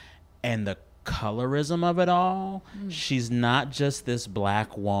all and the colorism of it all. She's not just this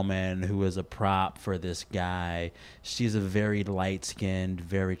black woman who is a prop for this guy. She's a very light-skinned,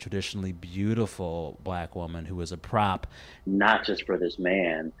 very traditionally beautiful black woman who is a prop. Not just for this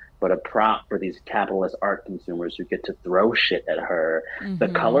man, but a prop for these capitalist art consumers who get to throw shit at her. The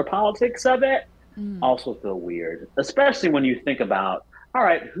color politics of it also feel weird, especially when you think about, all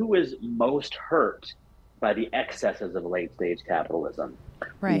right, who is most hurt by the excesses of late stage capitalism?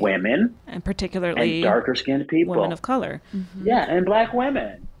 Right. Women, and particularly and darker skinned people, women of color. Yeah, and black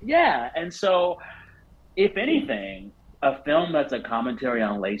women. Yeah, and so if anything, a film that's a commentary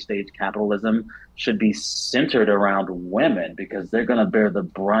on late stage capitalism should be centered around women, because they're going to bear the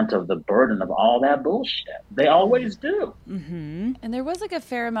brunt of the burden of all that bullshit. They always do. And there was like a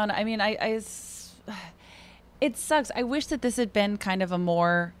fair amount. I mean, it sucks. I wish that this had been kind of a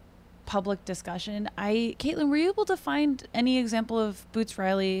more public discussion. Caitlin, were you able to find any example of Boots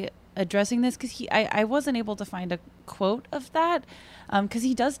Riley addressing this? Because I wasn't able to find a quote of that, because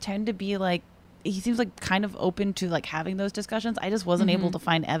he does tend to be like, he seems like kind of open to like having those discussions. I just wasn't able to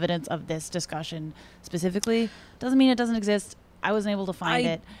find evidence of this discussion specifically. Doesn't mean it doesn't exist. I wasn't able to find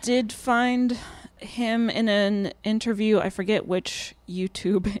it. I did find him in an interview. I forget which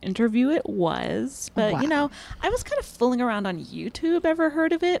YouTube interview it was, but you know, I was kind of fooling around on YouTube. Ever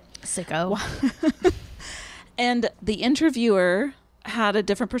heard of it? Sicko. And the interviewer had a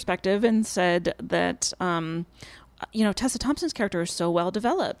different perspective and said that, you know, Tessa Thompson's character is so well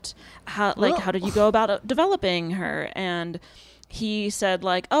developed. How did you go about developing her? And he said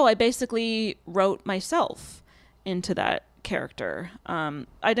like, oh, I basically wrote myself into that character.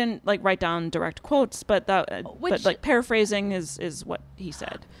 I didn't like write down direct quotes, but but like paraphrasing is what he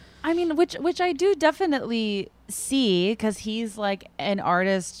said. I mean, which I do definitely see, because he's like an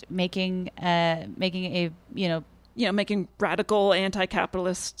artist making a, you know, making radical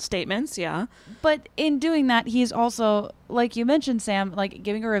anti-capitalist statements. Yeah. But in doing that, he's also, like you mentioned, Sam, like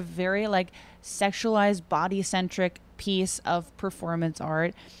giving her a very like sexualized, body-centric piece of performance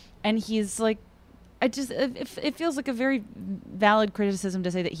art. And he's like, it feels like a very valid criticism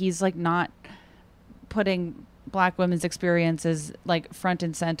to say that he's like not putting Black women's experiences like front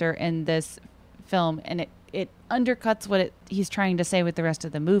and center in this film, and it undercuts what he's trying to say with the rest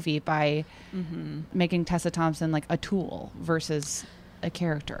of the movie by making Tessa Thompson like a tool versus a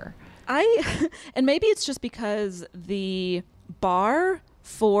character. And maybe it's just because the bar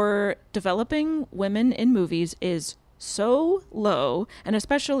for developing women in movies is so low, and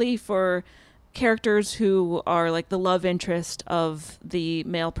especially for characters who are like the love interest of the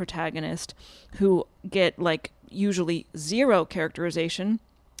male protagonist, who get like usually zero characterization.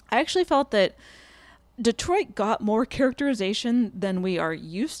 I actually felt that Detroit got more characterization than we are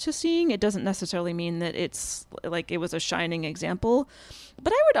used to seeing. It doesn't necessarily mean that it's like it was a shining example,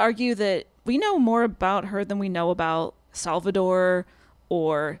 but I would argue that we know more about her than we know about Salvador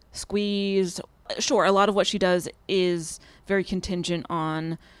or Squeeze. Sure, a lot of what she does is very contingent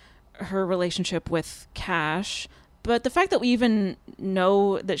on her relationship with Cash, but the fact that we even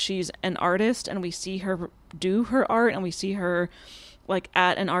know that she's an artist and we see her do her art and we see her like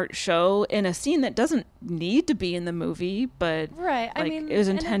at an art show in a scene that doesn't need to be in the movie, but right, like, I mean, it was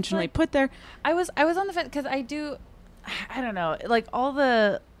intentionally put there. I was on the fence because I don't know, like all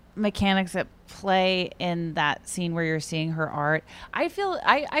the mechanics that play in that scene where you're seeing her art. I feel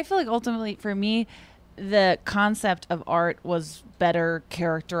like ultimately for me, the concept of art was better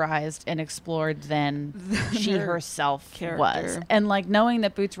characterized and explored than she herself was. And like knowing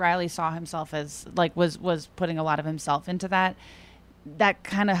that Boots Riley saw himself as like was putting a lot of himself into that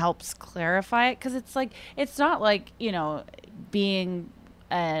kind of helps clarify it, because it's like it's not like, you know, being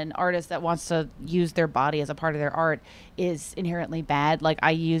an artist that wants to use their body as a part of their art is inherently bad. Like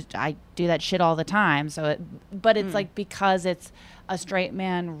I do that shit all the time. So but it's like because it's a straight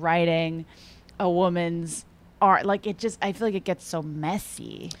man writing a woman's art, like it just, I feel like it gets so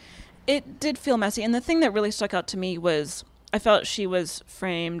messy. It did feel messy. And the thing that really stuck out to me was I felt she was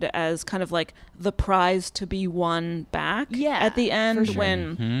framed as kind of like the prize to be won back at the end,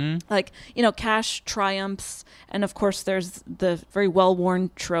 when like, you know, Cash triumphs. And of course there's the very well-worn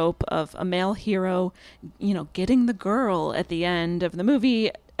trope of a male hero, you know, getting the girl at the end of the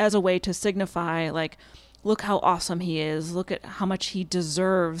movie as a way to signify like, look how awesome he is. Look at how much he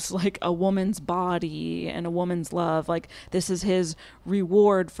deserves, like a woman's body and a woman's love. Like this is his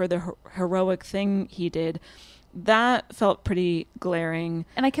reward for the heroic thing he did. That felt pretty glaring.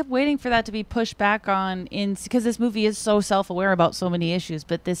 And I kept waiting for that to be pushed back on because this movie is so self-aware about so many issues,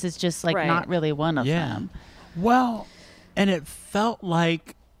 but this is just like not really one of them. Well, and it felt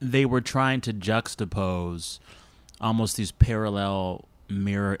like they were trying to juxtapose almost these parallel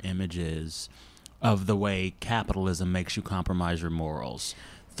mirror images of the way capitalism makes you compromise your morals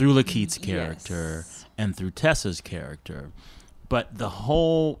through Lakeith's character and through Tessa's character. But the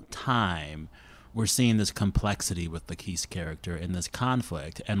whole time we're seeing this complexity with Lakeith's character in this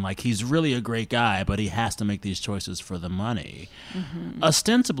conflict. And like, he's really a great guy, but he has to make these choices for the money.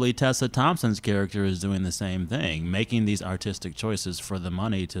 Ostensibly, Tessa Thompson's character is doing the same thing, making these artistic choices for the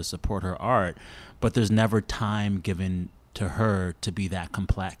money to support her art. But there's never time given to her to be that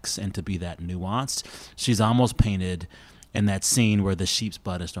complex and to be that nuanced. She's almost painted in that scene where the sheep's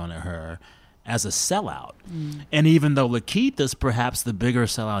blood is thrown at her as a sellout. And even though Lakeith is perhaps the bigger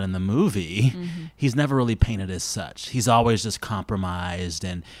sellout in the movie, he's never really painted as such. He's always just compromised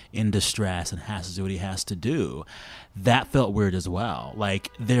and in distress and has to do what he has to do. That felt weird as well. Like,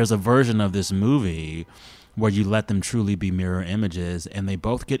 there's a version of this movie where you let them truly be mirror images and they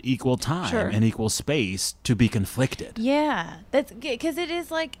both get equal time and equal space to be conflicted. Yeah, that's because it is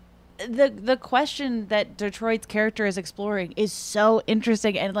like the question that Detroit's character is exploring is so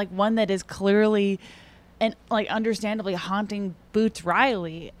interesting, and like one that is clearly and like understandably haunting Boots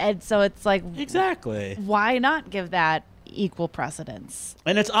Riley. And so it's like, exactly, why not give that equal precedence?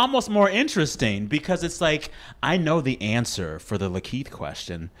 And it's almost more interesting because it's like, I know the answer for the Lakeith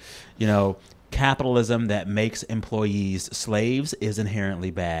question. You know, capitalism that makes employees slaves is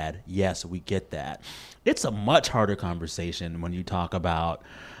inherently bad. Yes, we get that. It's a much harder conversation when you talk about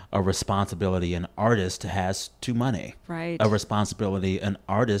a responsibility an artist has to money. Right. A responsibility an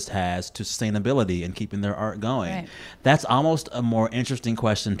artist has to sustainability and keeping their art going. Right. That's almost a more interesting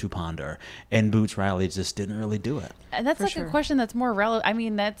question to ponder. And Boots Riley just didn't really do it. And that's a question that's more relevant. I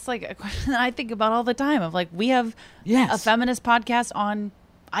mean, that's like a question that I think about all the time of like, we have a feminist podcast on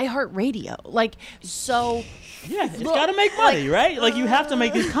iHeartRadio. Like, so... Yeah, it's got to make money, right? Like, you have to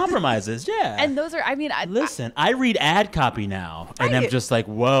make these compromises, yeah. And those are, I mean... Listen, I read ad copy now, and I'm just like,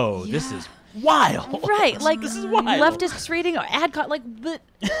 whoa, this is wild. Right, like, this is wild. Leftists reading ad copy, like, but...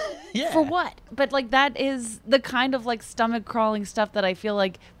 For what? But, like, that is the kind of, like, stomach-crawling stuff that I feel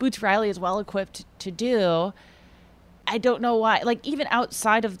like Boots Riley is well-equipped to do. I don't know why. Like, even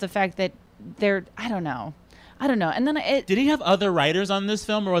outside of the fact that they're... I don't know. And then Did he have other writers on this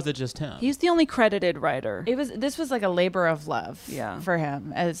film, or was it just him? He's the only credited writer. This was like a labor of love for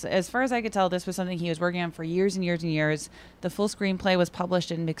him. As far as I could tell, this was something he was working on for years and years and years. The full screenplay was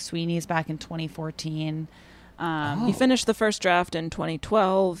published in McSweeney's back in 2014. He finished the first draft in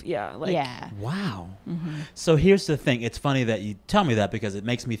 2012. Wow. Mm-hmm. So here's the thing. It's funny that you tell me that, because it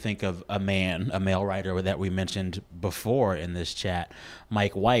makes me think of a male writer that we mentioned before in this chat,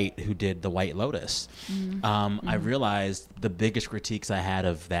 Mike White, who did The White Lotus. Mm-hmm. I realized the biggest critiques I had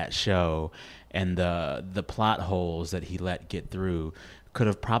of that show and the plot holes that he let get through could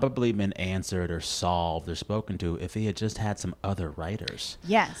have probably been answered or solved or spoken to if he had just had some other writers.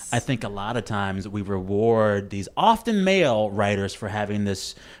 Yes. I think a lot of times we reward these often male writers for having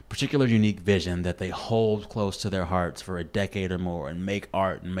this particular unique vision that they hold close to their hearts for a decade or more and make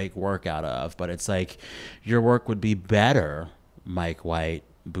art and make work out of. But it's like, your work would be better, Mike White,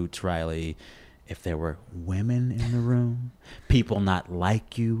 Boots Riley, if there were women in the room, people not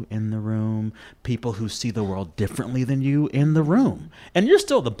like you in the room, people who see the world differently than you in the room. And you're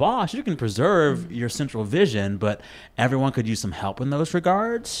still the boss. You can preserve your central vision, but everyone could use some help in those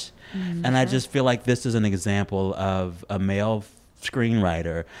regards. And I just feel like this is an example of a male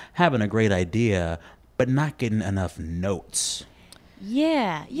screenwriter having a great idea, but not getting enough notes.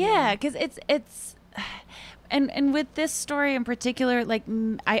 Yeah, because it's... And with this story in particular, like,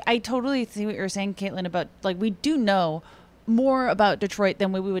 I totally see what you're saying, Caitlin, about, like, we do know more about Detroit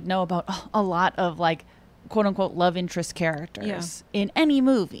than we would know about a lot of, like, quote-unquote love interest characters in any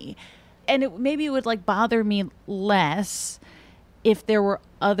movie. And maybe it would, like, bother me less if there were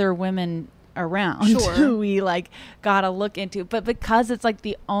other women around who we, like, gotta look into. But because it's, like,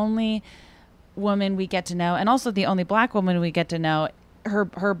 the only woman we get to know, and also the only black woman we get to know,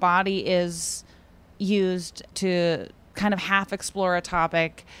 her body is... used to kind of half explore a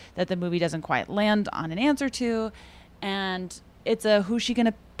topic that the movie doesn't quite land on an answer to, and it's a who's she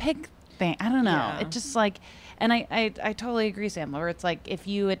gonna pick thing. I don't know. It just like, and I totally agree, Sam, where it's like, if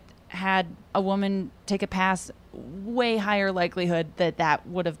you had a woman take a pass, way higher likelihood that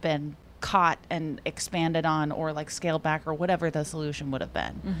would have been caught and expanded on, or like scaled back, or whatever the solution would have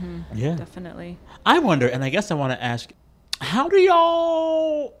been. Mm-hmm. Yeah, definitely. I wonder, and I guess I want to ask, how do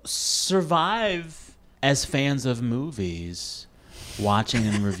y'all survive as fans of movies, watching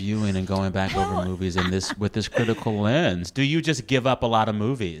and reviewing and going back over movies in this with this critical lens? Do you just give up a lot of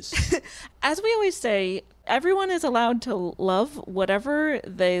movies? As we always say, everyone is allowed to love whatever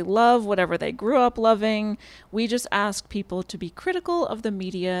they love, whatever they grew up loving. We just ask people to be critical of the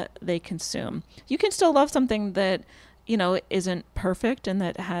media they consume. You can still love something that, you know, isn't perfect and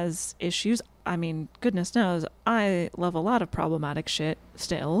that has issues. I mean, goodness knows, I love a lot of problematic shit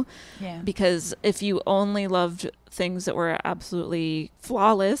still. Yeah. Because if you only loved things that were absolutely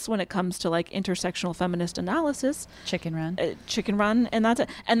flawless when it comes to like intersectional feminist analysis, Chicken Run, and that's it.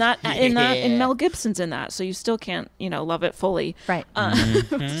 And that in Mel Gibson's in that, so you still can't, you know, love it fully. Right.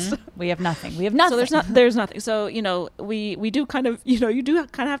 So, we have nothing. So there's nothing. So, you know, we do kind of, you know, you do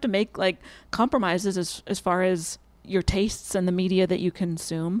kind of have to make like compromises as far as your tastes and the media that you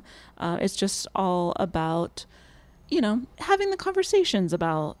consume. It's just all about, you know, having the conversations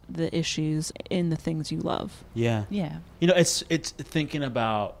about the issues in the things you love. Yeah. Yeah. You know, it's thinking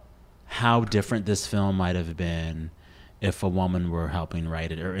about how different this film might have been if a woman were helping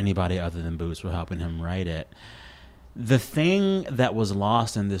write it, or anybody other than Boots were helping him write it. The thing that was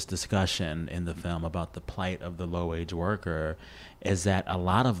lost in this discussion in the film about the plight of the low-wage worker is that a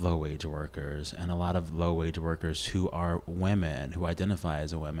lot of low-wage workers, and a lot of low-wage workers who are women, who identify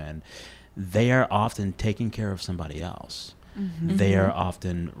as women, they are often taking care of somebody else. Mm-hmm. They are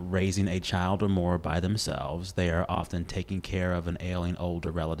often raising a child or more by themselves. They are often taking care of an ailing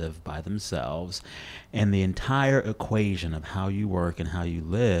older relative by themselves. And the entire equation of how you work and how you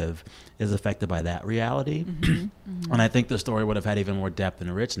live is affected by that reality. Mm-hmm. Mm-hmm. And I think the story would have had even more depth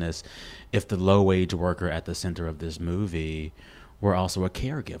and richness if the low-wage worker at the center of this movie were also a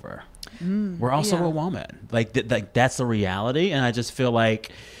caregiver. We're also a woman. Like that's the reality. And I just feel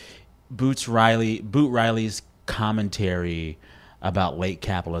like Boot Riley's commentary about late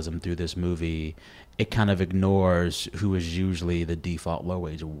capitalism through this movie, it kind of ignores who is usually the default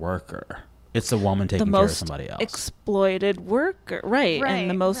low-wage worker It's a woman taking care of somebody else. Exploited worker, right, and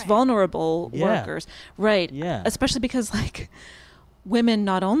the most vulnerable workers, right? Yeah, especially because like women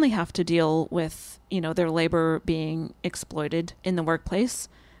not only have to deal with their labor being exploited in the workplace,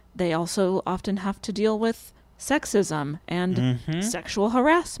 they also often have to deal with sexism and sexual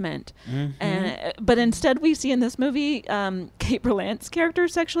harassment. But instead we see in this movie Kate Berlant's character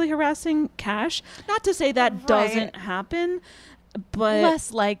sexually harassing Cash. Not to say that doesn't happen, but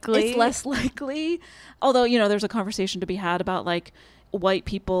less likely. It's less likely. Although, there's a conversation to be had about like white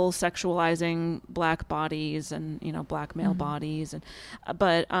people sexualizing black bodies and, black male bodies. And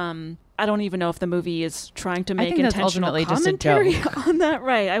but I don't even know if the movie is trying to make intentional commentary on that.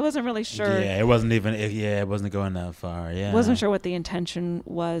 Right. I wasn't really sure. Yeah, it wasn't even, it wasn't going that far. Yeah. Wasn't sure what the intention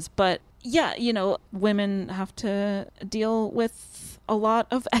was. But yeah, women have to deal with a lot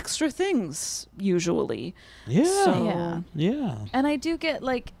of extra things usually. Yeah. So, yeah. And I do get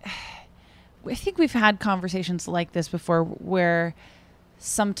like, I think we've had conversations like this before where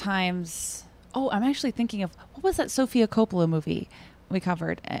sometimes, I'm actually thinking of, what was that Sofia Coppola movie we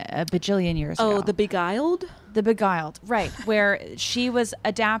covered a bajillion years ago? Oh, The Beguiled? The Beguiled, right. Where she was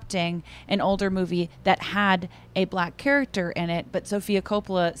adapting an older movie that had a black character in it, but Sofia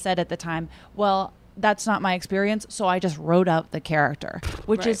Coppola said at the time, well, that's not my experience, so I just wrote out the character,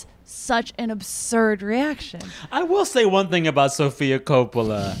 which is such an absurd reaction. I will say one thing about Sofia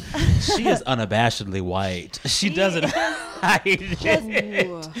Coppola. She is unabashedly white. She doesn't hide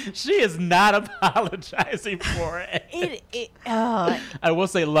it. She is not apologizing for it. I will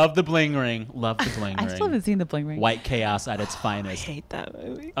say, love the bling ring. Love the bling ring. I still haven't seen the bling ring. White chaos at its finest. I hate that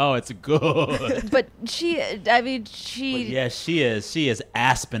movie. Oh, it's good. But she is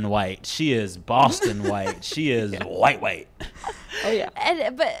Aspen white. She is Boston white. She is white. Oh yeah.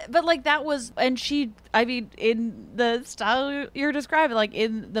 But like that was, and she, in the style you're describing, like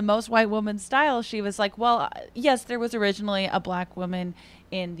in the most white woman style, she was like, well, yes, there was originally a black woman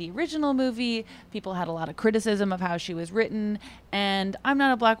in the original movie. People had a lot of criticism of how she was written, and I'm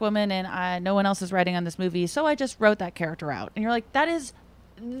not a black woman, and no one else is writing on this movie, so I just wrote that character out. And you're like, that's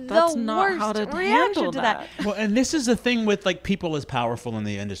not how to handle that. Well, and this is the thing with like people as powerful in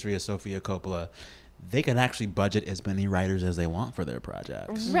the industry as Sofia Coppola. They can actually budget as many writers as they want for their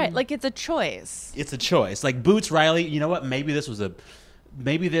projects. Right, like it's a choice. It's a choice. Like Boots Riley, you know what? Maybe this was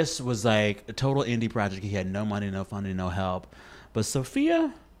like a total indie project. He had no money, no funding, no help. But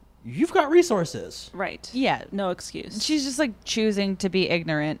Sofia, you've got resources. Right. Yeah. No excuse. She's just like choosing to be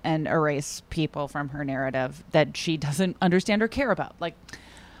ignorant and erase people from her narrative that she doesn't understand or care about. Like,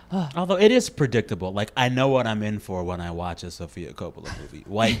 although it is predictable. Like, I know what I'm in for when I watch a Sofia Coppola movie.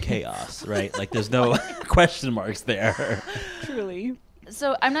 White chaos, right? Like, there's no question marks there. Truly.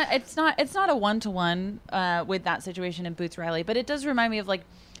 So it's not a 1-to-1 with that situation in Boots Riley, but it does remind me of like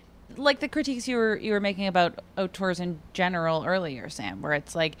the critiques you were making about auteurs in general earlier, Sam, where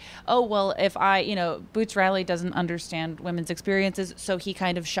it's like, oh, well, if Boots Riley doesn't understand women's experiences, so he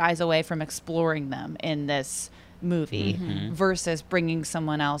kind of shies away from exploring them in this movie versus bringing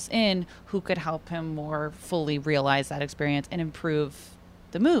someone else in who could help him more fully realize that experience and improve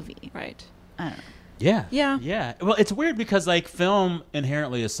the movie. Right. I don't know. Yeah. Well, it's weird because like film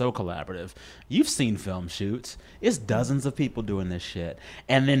inherently is so collaborative. You've seen film shoots. It's dozens of people doing this shit.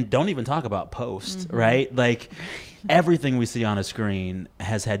 And then don't even talk about post, right? Like everything we see on a screen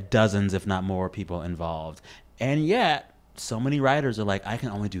has had dozens, if not more, people involved. And yet so many writers are like, I can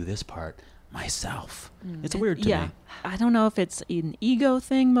only do this part myself. It's weird to me. I don't know if it's an ego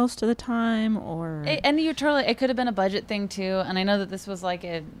thing most of the time or it could have been a budget thing too, and I know that this was like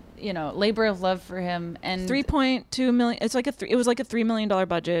a labor of love for him. And $3.2 million. It's like it was like a $3 million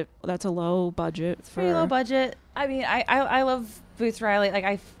budget. That's a low budget for pretty low budget. I mean, I love Boots Riley.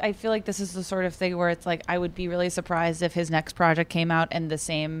 Like I feel like this is the sort of thing where it's like I would be really surprised if his next project came out and the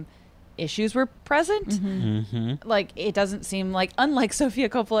same issues were present. Like it doesn't seem like, unlike Sofia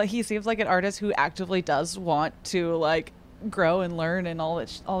Coppola, he seems like an artist who actively does want to like grow and learn and all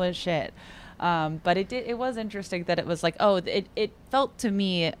this shit. But it was interesting that it was like, it felt to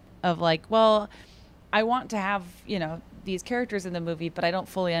me of like, well, I want to have these characters in the movie, but I don't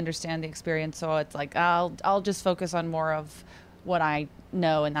fully understand the experience, so it's like I'll just focus on more of what I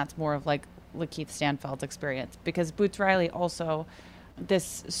know, and that's more of like Lakeith Stanfield's experience, because Boots Riley also,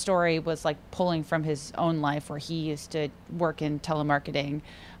 this story was like pulling from his own life, where he used to work in telemarketing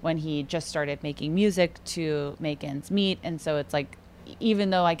when he just started making music to make ends meet. And so it's like,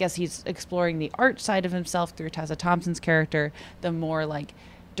 even though I guess he's exploring the art side of himself through Tessa Thompson's character, the more like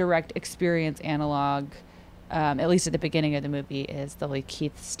direct experience analog, at least at the beginning of the movie, is the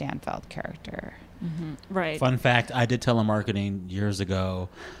Lakeith Stanfield character. Right. Fun fact, I did telemarketing years ago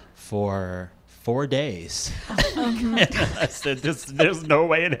for 4 days. And I said, there's no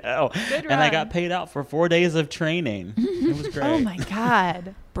way in hell. And I got paid out for 4 days of training. It was great. Oh my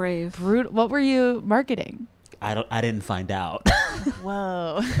God. Brave. Brutal. What were you marketing? I didn't find out.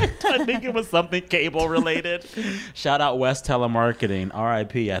 Whoa. I think it was something cable related. Shout out West Telemarketing.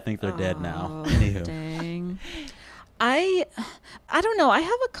 R.I.P. I think they're dead now. Anywho. Dang. I don't know. I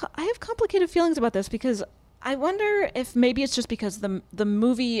have complicated feelings about this because I wonder if maybe it's just because the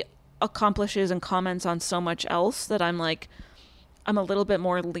movie accomplishes and comments on so much else that I'm a little bit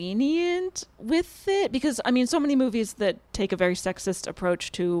more lenient with it, because I mean so many movies that take a very sexist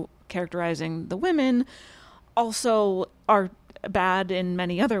approach to characterizing the women also are bad in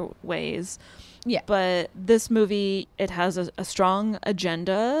many other ways. Yeah. But this movie, it has a strong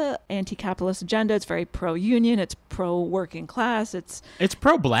agenda, anti-capitalist agenda. It's very pro-union. It's pro-working class. It's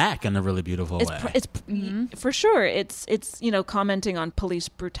pro-black in a really beautiful way. For sure. It's commenting on police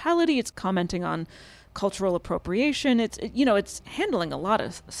brutality. It's commenting on cultural appropriation. It's handling a lot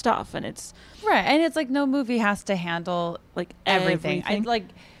of stuff, and it's right. And it's like no movie has to handle like everything.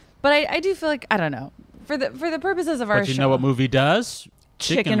 But I do feel like, I don't know, for the purposes of our show. But you know what movie does?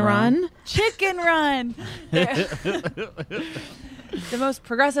 Chicken Run. Chicken Run. The most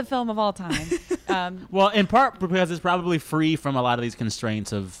progressive film of all time. Well, in part because it's probably free from a lot of these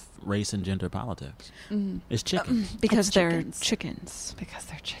constraints of race and gender politics. It's chickens. Because they're chickens. Because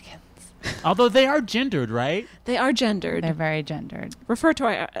they're chickens. Although they are gendered, right? They are gendered. They're very gendered. Refer to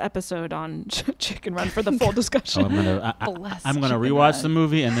our episode on Chicken Run for the full discussion. I'm gonna rewatch the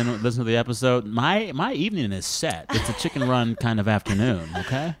movie and then listen to the episode. My evening is set. It's a Chicken Run kind of afternoon.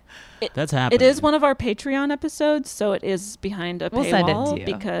 Okay, that's happening. It is one of our Patreon episodes, so it is behind a paywall. We'll send it to you.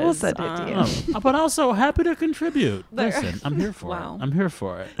 Because, we'll send it to you. But also happy to contribute. Listen, I'm here for it. I'm here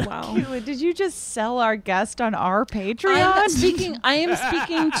for it. Wow. Did you just sell our guest on our Patreon? I am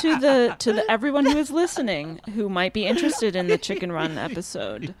speaking to the everyone who is listening who might be interested in the Chicken Run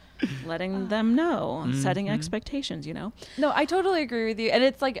episode, letting them know, setting expectations. No, I totally agree with you, and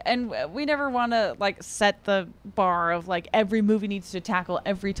it's like, and we never want to like set the bar of like every movie needs to tackle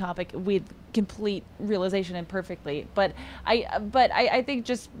every topic with complete realization and perfectly. But I think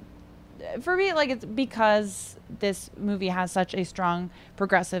just for me, like, it's because this movie has such a strong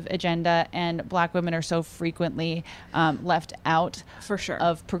progressive agenda and Black women are so frequently left out for sure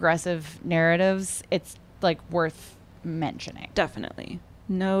of progressive narratives. It's like worth mentioning. Definitely.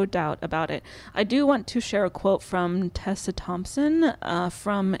 No doubt about it. I do want to share a quote from Tessa Thompson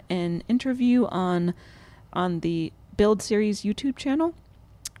from an interview on the Build series YouTube channel.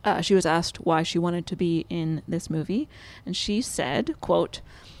 She was asked why she wanted to be in this movie, and she said, quote,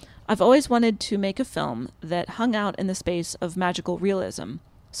 "I've always wanted to make a film that hung out in the space of magical realism.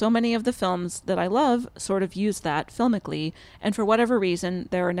 So many of the films that I love sort of use that filmically, and for whatever reason,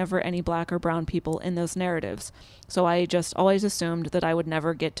 there are never any Black or brown people in those narratives. So I just always assumed that I would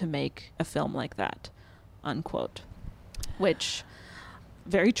never get to make a film like that," unquote. Which,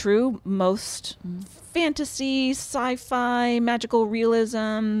 very true. Most fantasy, sci-fi, magical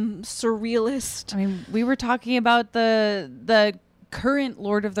realism, surrealist. I mean, we were talking about the current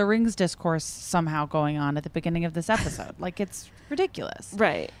Lord of the Rings discourse somehow going on at the beginning of this episode. Like, it's ridiculous.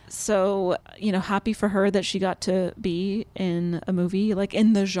 Right. So, happy for her that she got to be in a movie, like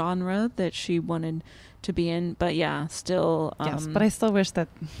in the genre that she wanted to be in. But yeah, still. Yes, but I still wish that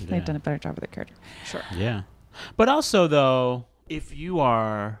they'd done a better job with the character. Sure. Yeah. But also, though, if you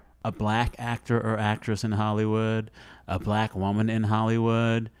are a Black actor or actress in Hollywood, a Black woman in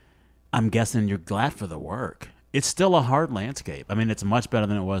Hollywood, I'm guessing you're glad for the work. It's still a hard landscape. I mean, it's much better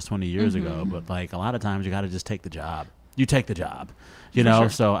than it was 20 years ago, but like a lot of times you got to just take the job. You take the job, Sure.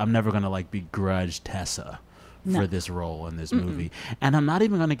 So I'm never going to like begrudge Tessa for this role in this movie. And I'm not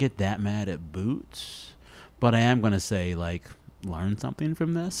even going to get that mad at Boots, but I am going to say, like, learn something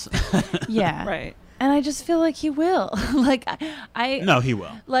from this. Yeah. Right. And I just feel like he will. No, he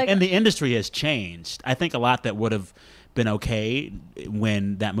will. And the industry has changed. I think a lot that would have been okay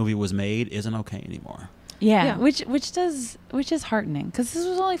when that movie was made isn't okay anymore. Yeah. Which is heartening, because this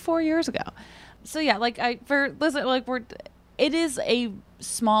was only 4 years ago. So yeah, it is a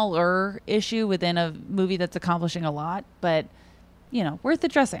smaller issue within a movie that's accomplishing a lot, but worth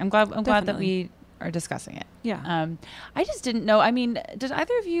addressing. I'm glad that we are discussing it. Yeah. I just didn't know. I mean, did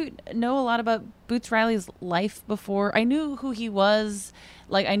either of you know a lot about Boots Riley's life before? I knew who he was.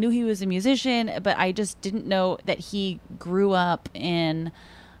 Like, I knew he was a musician, but I just didn't know that he grew up in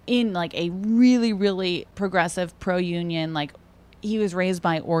like a really, really progressive, pro-union, like he was raised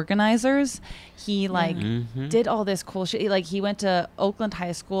by organizers. He like did all this cool shit. Like he went to Oakland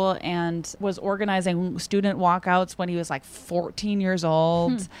High School and was organizing student walkouts when he was like 14 years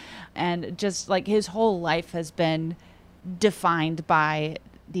old. And just like his whole life has been defined by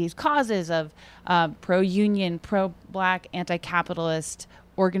these causes of pro-union, pro-black, anti-capitalist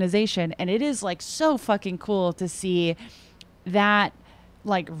organization. And it is like so fucking cool to see that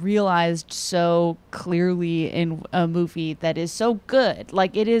like realized so clearly in a movie that is so good.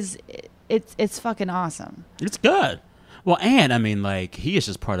 Like it's fucking awesome. It's good. Well, and I mean, like, he is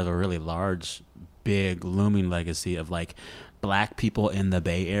just part of a really large, big, looming legacy of like black people in the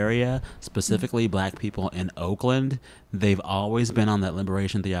Bay Area, specifically black people in Oakland. They've always been on that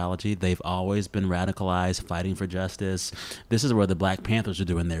liberation theology. They've always been radicalized, fighting for justice. This is where the Black Panthers are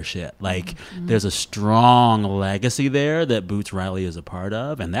doing their shit. Like, there's a strong legacy there that Boots Riley is a part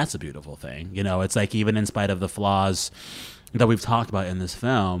of, and that's a beautiful thing. You know, it's like, even in spite of the flaws that we've talked about in this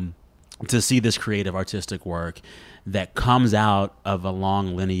film, to see this creative artistic work that comes out of a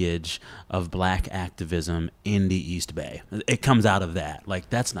long lineage of black activism in the East Bay. It comes out of that. Like,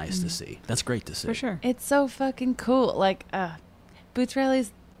 that's nice to see. That's great to see. For sure. It's so fucking cool. Like, Boots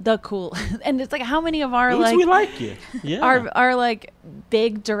Riley's the cool. And it's like, how many of our Boots, like we like you. Yeah. our like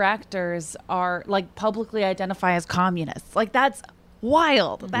big directors are like publicly identify as communists? Like, that's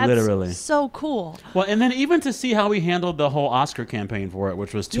wild. That's literally so cool. Well, and then even to see how he handled the whole Oscar campaign for it,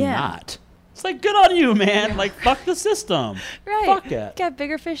 which was to not. It's like, good on you, man. Like, fuck the system. Right. Fuck it. Got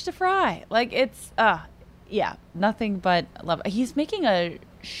bigger fish to fry. Like, it's, yeah, nothing but love. He's making a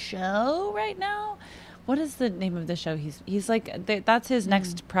show right now. What is the name of the show? He's like, that's his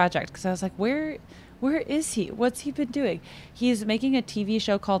next project. Because I was like, where is he? What's he been doing? He's making a TV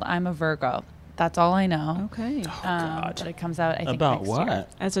show called I'm a Virgo. That's all I know. Okay. Oh, God. But it comes out, I think, about next what? year.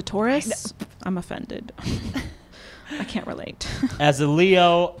 As a Taurus, I'm offended. I can't relate. As a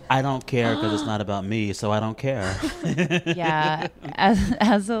Leo, I don't care because it's not about me, so I don't care. Yeah,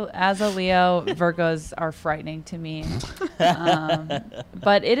 as a Leo, Virgos are frightening to me.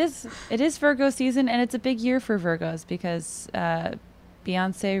 But it is Virgo season, and it's a big year for Virgos because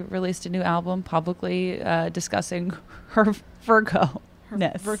Beyonce released a new album publicly discussing her Virgo.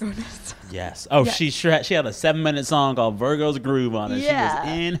 Virgo-ness. Yes. Oh, yeah. She had a 7-minute song called Virgo's Groove on it. Yeah. She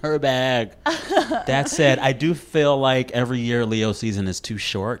was in her bag. That said, I do feel like every year Leo season is too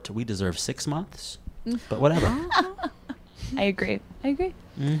short. We deserve 6 months. But whatever. I agree.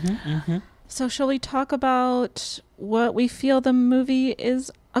 So shall we talk about what we feel the movie is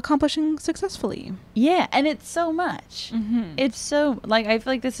accomplishing successfully? Yeah, and it's so much. It's so, like, I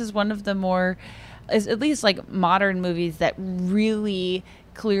feel like this is one of the more, at least like modern movies that really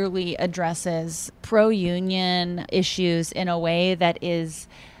clearly addresses pro-union issues in a way that is,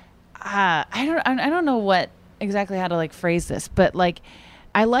 I don't know what exactly how to like phrase this, but like,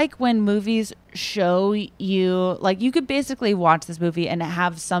 I like when movies show you, like, you could basically watch this movie and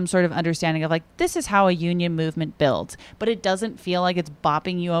have some sort of understanding of like, this is how a union movement builds, but it doesn't feel like it's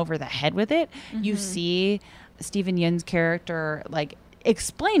bopping you over the head with it. You see Steven Yeun's character like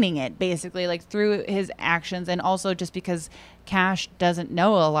explaining it basically like through his actions, and also just because Cash doesn't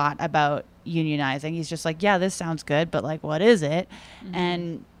know a lot about unionizing, he's just like, yeah, this sounds good, but like, what is it?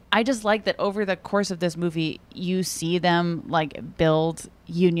 And I just like that over the course of this movie you see them like build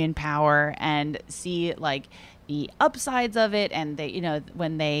union power and see like the upsides of it, and they, you know,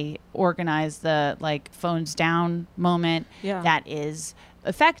 when they organize the like phones down moment, that is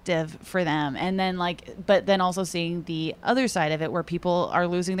effective for them. And then like, but then also seeing the other side of it where people are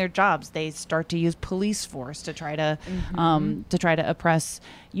losing their jobs, they start to use police force to try to oppress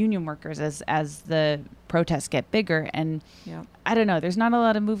union workers as the protests get bigger. And I don't know, there's not a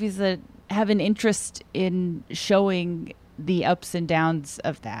lot of movies that have an interest in showing the ups and downs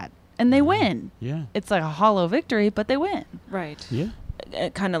of that, and they win. It's like a hollow victory, but they win. Right.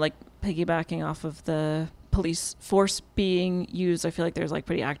 Kind of like piggybacking off of the police force being used, I feel like there's like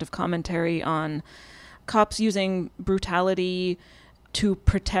pretty active commentary on cops using brutality to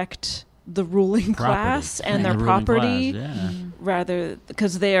protect the ruling class and their property, rather,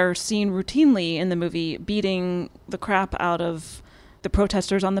 because they are seen routinely in the movie beating the crap out of the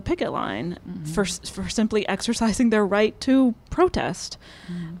protesters on the picket line for simply exercising their right to protest,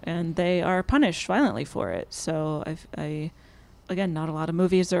 and they are punished violently for it. So I again, not a lot of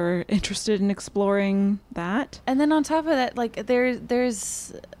movies are interested in exploring that. And then on top of that, like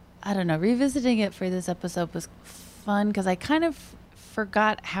there's I don't know, revisiting it for this episode was fun because I kind of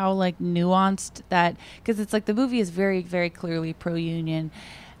forgot how like nuanced that, because it's like the movie is very, very clearly pro-union,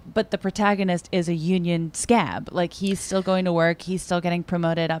 but the protagonist is a union scab. Like, he's still going to work, he's still getting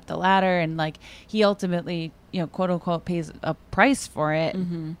promoted up the ladder, and like he ultimately, quote unquote, pays a price for it.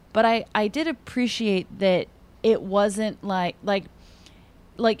 But I did appreciate that it wasn't like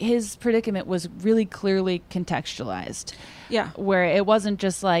his predicament was really clearly contextualized. Yeah. Where it wasn't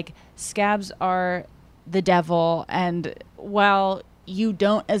just like scabs are the devil, and while you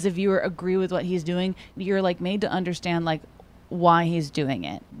don't as a viewer agree with what he's doing, you're like made to understand like why he's doing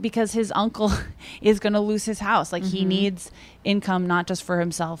it, because his uncle is going to lose his house. Like he needs income, not just for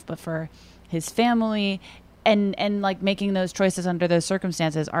himself, but for his family, and like making those choices under those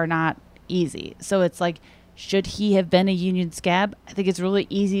circumstances are not easy. So it's like, should he have been a union scab? I think it's really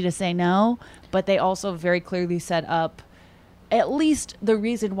easy to say no, but they also very clearly set up at least the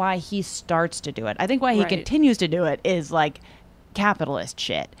reason why he starts to do it. I think why he continues to do it is like capitalist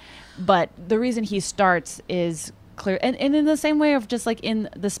shit, but the reason he starts is clear. And in the same way of just like in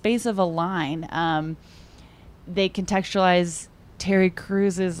the space of a line, they contextualize Terry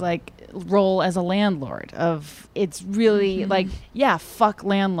Crews's like role as a landlord of, it's really like, yeah, fuck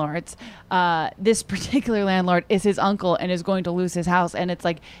landlords. This particular landlord is his uncle and is going to lose his house. And it's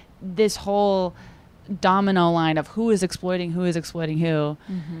like this whole domino line of who is exploiting who.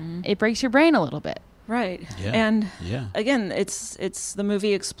 It breaks your brain a little bit. Right. Yeah. And again, it's the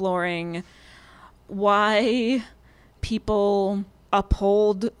movie exploring why people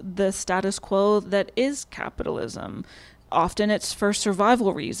uphold the status quo that is capitalism. Often it's for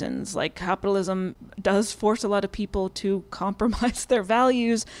survival reasons. Like, capitalism does force a lot of people to compromise their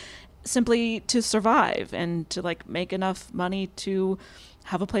values simply to survive and to like make enough money to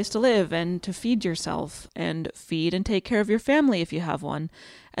have a place to live and to feed yourself and feed and take care of your family if you have one.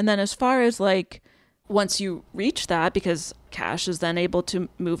 And then as far as like, once you reach that, because Cash is then able to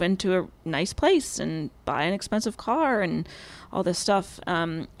move into a nice place and buy an expensive car and all this stuff,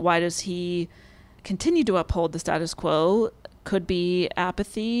 why does he continue to uphold the status quo? Could be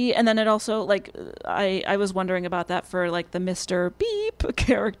apathy. And then it also, like, I was wondering about that for like the Mr. Beep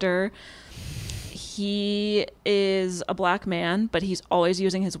character. He is a black man, but he's always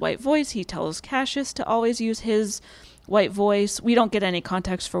using his white voice. He tells Cassius to always use his white voice. We don't get any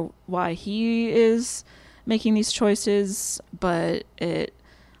context for why he is making these choices, but I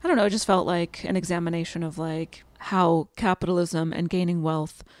don't know, it just felt like an examination of like how capitalism and gaining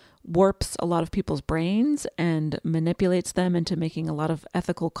wealth warps a lot of people's brains and manipulates them into making a lot of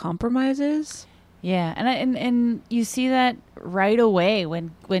ethical compromises. Yeah, and you see that right away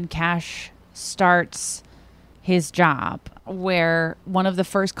when Cash starts his job, where one of the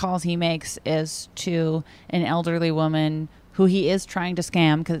first calls he makes is to an elderly woman who he is trying to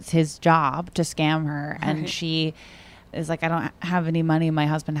scam, because it's his job to scam her. Right. And she is like, I don't have any money. My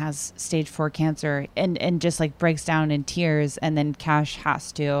husband has stage 4 cancer, and just like breaks down in tears. And then Cash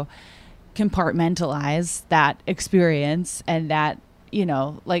has to compartmentalize that experience, and that,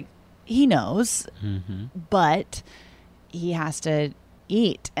 like, he knows, but he has to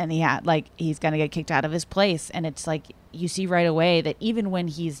eat, and he's going to get kicked out of his place. And it's like, you see right away that even when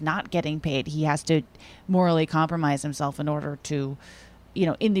he's not getting paid, he has to morally compromise himself in order to,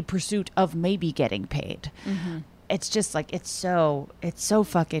 in the pursuit of maybe getting paid. It's just like, it's so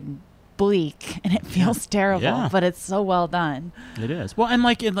fucking bleak, and it feels terrible, but it's so well done. It is. Well,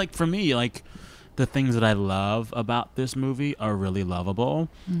 and for me, like, the things that I love about this movie are really lovable.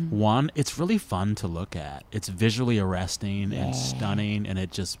 One, it's really fun to look at. It's visually arresting and stunning, and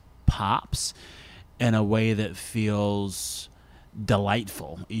it just pops in a way that feels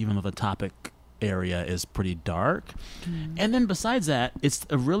delightful, even though the topic area is pretty dark. And then besides that, it's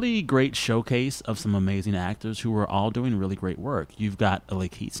a really great showcase of some amazing actors who are all doing really great work. You've got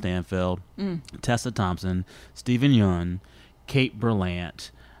Lakeith Stanfield, Tessa Thompson, Stephen Yeun, Kate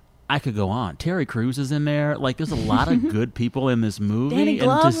Berlant. I could go on. Terry Crews is in there. Like, there's a lot of good people in this movie.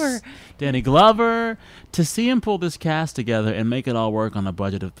 Danny Glover. To see him pull this cast together and make it all work on a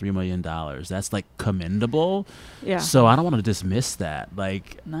budget of $3 million, that's, like, commendable. Yeah. So I don't want to dismiss that.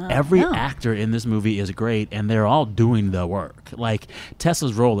 Like, every actor in this movie is great, and they're all doing the work. Like,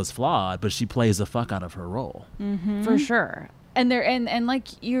 Tessa's role is flawed, but she plays the fuck out of her role. For sure. And and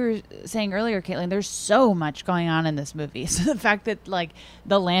like you were saying earlier, Caitlin, there's so much going on in this movie. So the fact that like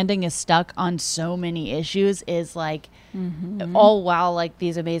the landing is stuck on so many issues is like all while like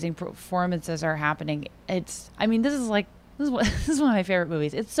these amazing performances are happening. This is one of my favorite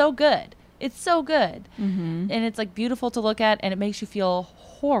movies. It's so good. It's so good. And it's like beautiful to look at, and it makes you feel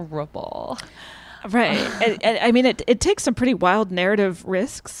horrible. Right. It takes some pretty wild narrative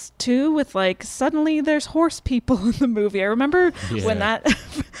risks too, with like suddenly there's horse people in the movie. I remember when that,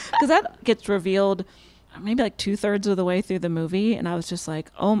 because that gets revealed maybe like 2/3 of the way through the movie, and I was just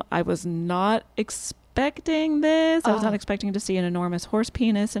like, oh, I was not expecting this. I was not expecting to see an enormous horse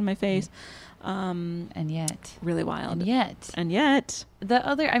penis in my face. And yet. Really wild. And yet. The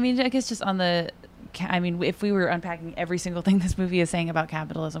other, I mean, I guess just on the, I mean, if we were unpacking every single thing this movie is saying about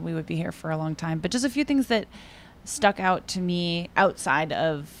capitalism, we would be here for a long time. But just a few things that stuck out to me outside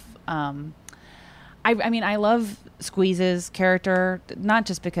of, I mean, I love Squeeze's character, not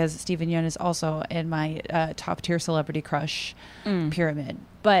just because Steven Yeun is also in my top tier celebrity crush pyramid,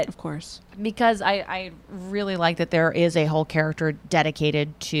 but of course, because I really like that there is a whole character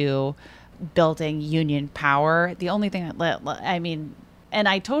dedicated to building union power. The only thing I mean, and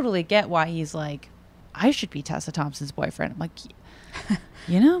I totally get why he's like, I should be Tessa Thompson's boyfriend. I'm like,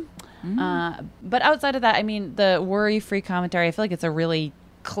 you know? But outside of that, I mean, the worry-free commentary, I feel like it's a really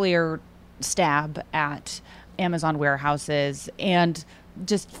clear stab at Amazon warehouses and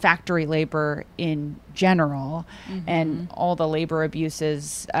just factory labor in general and all the labor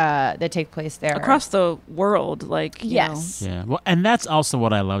abuses that take place there across the world, like you know. Yeah, well, and that's also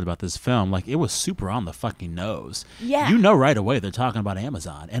what I loved about this film. Like, it was super on the fucking nose. Yeah, you know right away they're talking about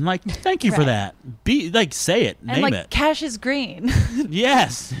Amazon, and like, thank you for that. Be like, say it, and name like, it. Cash is green.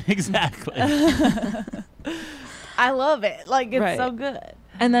 Yes, exactly. I love it. Like, it's so good.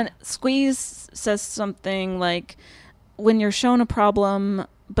 And then Squeeze says something like, when you're shown a problem,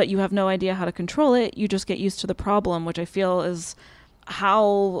 but you have no idea how to control it, you just get used to the problem, which I feel is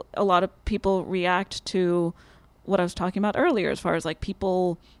how a lot of people react to what I was talking about earlier, as far as like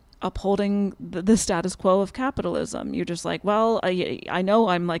people upholding the status quo of capitalism. You're just like, well, I know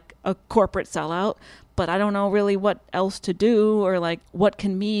I'm like a corporate sellout, but I don't know really what else to do, or like what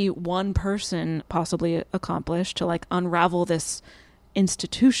can me, one person, possibly accomplish to like unravel this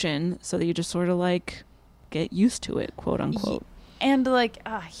institution, so that you just sort of like get used to it, quote unquote. And like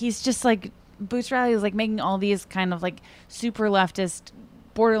he's just like, Boots Riley is like making all these kind of like super leftist,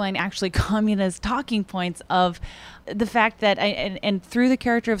 borderline actually communist talking points of the fact that and through the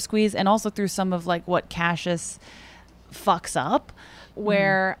character of Squeeze, and also through some of like what Cassius fucks up,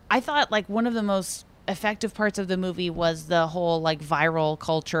 where I thought like one of the most effective parts of the movie was the whole like viral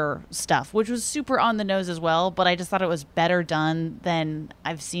culture stuff, which was super on the nose as well, but I just thought it was better done than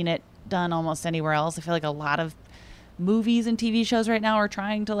I've seen it done almost anywhere else. I feel like a lot of movies and TV shows right now are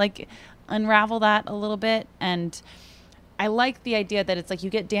trying to like unravel that a little bit, and I like the idea that it's like you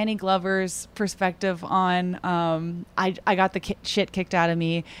get Danny Glover's perspective on I got the shit kicked out of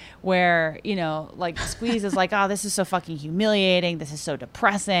me, where, you know, like Squeeze is like, oh, this is so fucking humiliating, this is so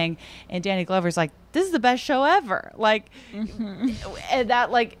depressing, and Danny Glover's like, this is the best show ever, like and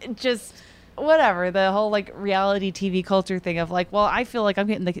that like just whatever, the whole like reality TV culture thing of like, well, I feel like I'm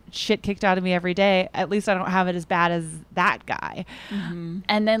getting the shit kicked out of me every day, at least I don't have it as bad as that guy.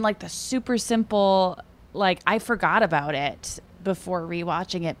 And then like the super simple, like, I forgot about it before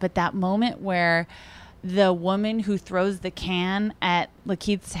rewatching it, but that moment where the woman who throws the can at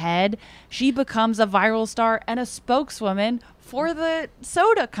Lakeith's head, she becomes a viral star and a spokeswoman for the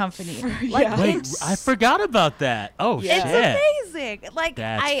soda company. Like, wait, I forgot about that. Oh, shit. It's amazing. Like,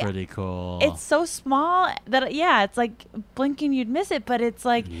 that's pretty cool. It's so small that, it's like blinking you'd miss it, but it's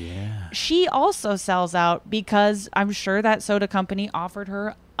like she also sells out because I'm sure that soda company offered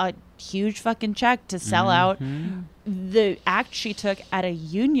her a huge fucking check to sell out the act she took at a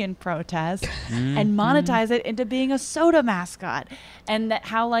union protest and monetize it into being a soda mascot. And that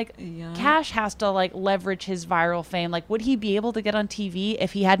how like Cash has to like leverage his viral fame. Like, would he be able to get on TV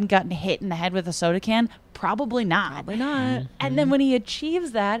if he hadn't gotten hit in the head with a soda can? Probably not. And then when he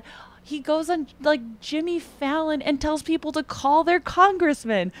achieves that, he goes on like Jimmy Fallon and tells people to call their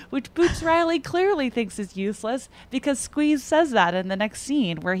congressman, which Boots Riley clearly thinks is useless because Squeeze says that in the next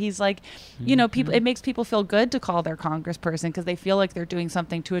scene where he's like, you know, people, it makes people feel good to call their congressperson because they feel like they're doing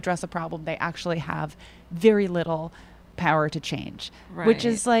something to address a problem they actually have very little power to change, which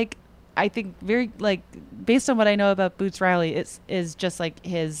is like, I think very like, based on what I know about Boots Riley, is just like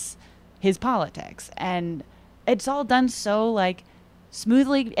his politics, and it's all done so like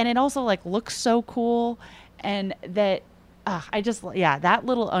smoothly, and it also like looks so cool, and that I just that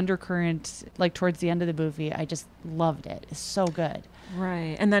little undercurrent like towards the end of the movie, I just loved it. It's so good.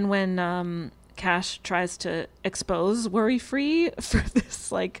 Right. And then when Cash tries to expose Worry Free for this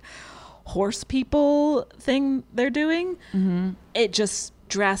like horse people thing they're doing, it just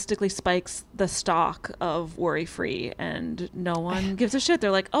drastically spikes the stock of Worry Free, and no one gives a shit. They're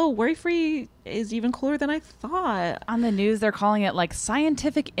like, oh, Worry Free is even cooler than I thought. On the news, they're calling it like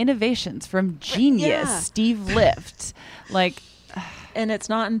scientific innovations from genius Steve Lift. Like, and it's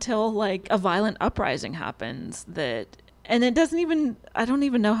not until like a violent uprising happens that And it doesn't even, I don't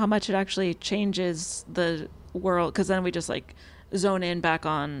even know how much it actually changes the world, because then we just like zone in back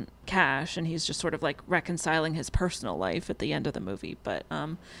on Cash, and he's just sort of like reconciling his personal life at the end of the movie. But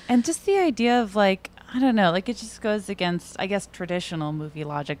and just the idea of like, I don't know, like it just goes against, I guess, traditional movie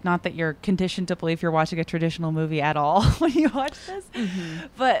logic. Not that you're conditioned to believe you're watching a traditional movie at all when you watch this,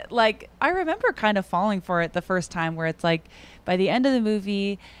 but like I remember kind of falling for it the first time, where it's like by the end of the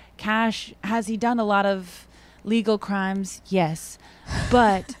movie, Cash, has he done a lot of legal crimes? Yes,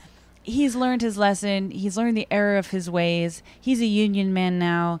 but he's learned his lesson. He's learned the error of his ways. He's a union man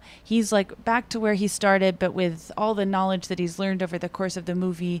now. He's like back to where he started, but with all the knowledge that he's learned over the course of the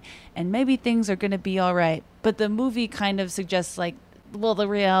movie, and maybe things are going to be all right. But the movie kind of suggests like, well, the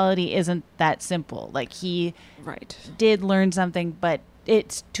reality isn't that simple. Like he did learn something, but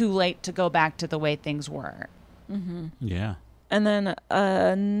it's too late to go back to the way things were. Yeah. And then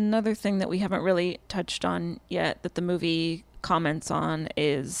another thing that we haven't really touched on yet that the movie comments on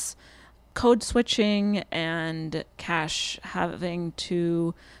is code switching, and Cash having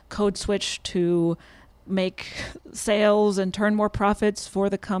to code switch to make sales and turn more profits for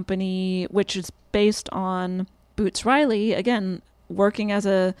the company, which is based on Boots Riley, again, working as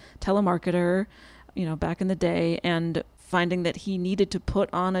a telemarketer, you know, back in the day, and finding that he needed to put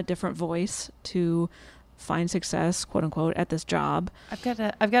on a different voice to find success, quote unquote, at this job. I've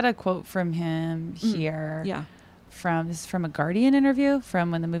got a quote from him here. Yeah. This is from a Guardian interview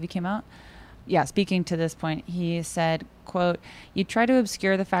from when the movie came out. Yeah, speaking to this point, he said, quote, "You try to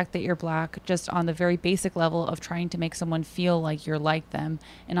obscure the fact that you're black just on the very basic level of trying to make someone feel like you're like them,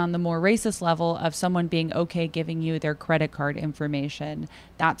 and on the more racist level of someone being okay giving you their credit card information.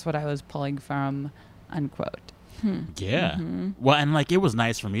 That's what I was pulling from," unquote. Yeah. Well, and like it was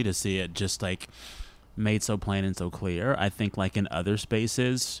nice for me to see it just like made so plain and so clear. I think like in other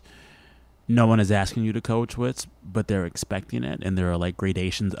spaces, no one is asking you to code switch, but they're expecting it, and there are like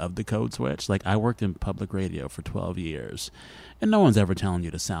gradations of the code switch. Like I worked in public radio for 12 years, and no one's ever telling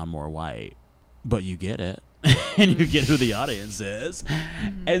you to sound more white, but you get it, and you get who the audience is.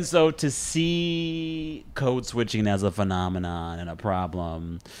 And so to see code switching as a phenomenon and a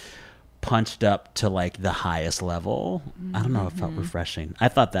problem punched up to like the highest level, I don't know, it felt refreshing. I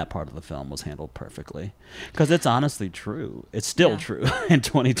thought that part of the film was handled perfectly, because it's honestly true. It's still true in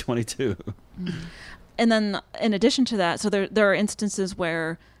 2022. And then in addition to that, so there are instances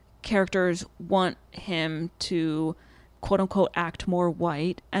where characters want him to quote unquote act more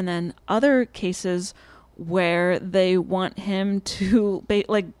white, and then other cases where they want him to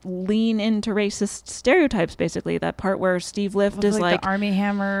like lean into racist stereotypes. Basically, that part where Steve Lift is like the Army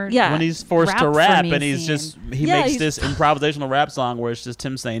Hammer, when he's forced to rap, and he's scene. just he makes this improvisational rap song where it's just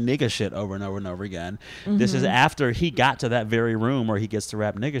him saying nigga shit over and over and over again. This is after he got to that very room where he gets to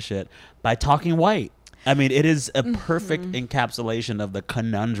rap nigga shit by talking white. I mean, it is a perfect encapsulation of the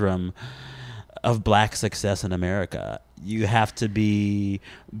conundrum of black success in America. You have to be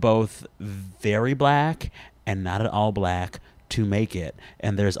both very black and not at all black to make it.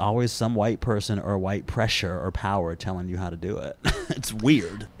 And there's always some white person or white pressure or power telling you how to do it. It's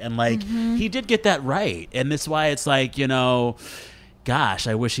weird. And like, he did get that right. And that's why it's like, you know, gosh,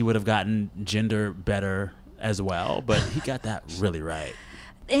 I wish he would have gotten gender better as well. But he got that really right.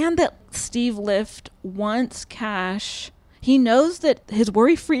 And that Steve Lift wants Cash. He knows that his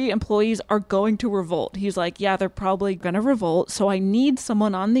worry-free employees are going to revolt. He's like, yeah, they're probably going to revolt. So I need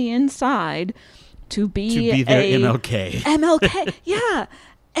someone on the inside to be their MLK. MLK, yeah.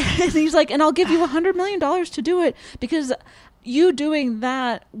 And he's like, and I'll give you $100 million to do it, because you doing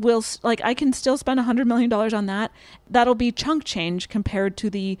that will, like, I can still spend $100 million on that. That'll be chunk change compared to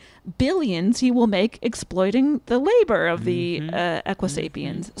the billions he will make exploiting the labor of the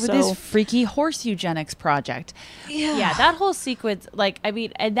Equisapiens. With his freaky horse eugenics project. Yeah, that whole sequence, like, I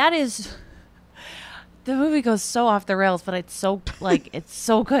mean, and that is, the movie goes so off the rails, but it's so, like, it's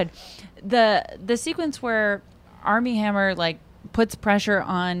so good. The sequence where Army Hammer, like, puts pressure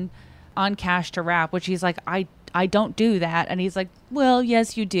on Cash to rap, which he's like, I don't do that. And he's like, well,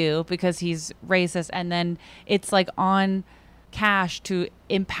 yes, you do, because he's racist. And then it's like on Cash to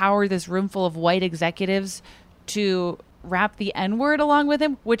empower this room full of white executives to rap the N-word along with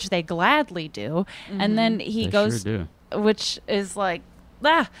him, which they gladly do. And then he goes, sure do. Which is like,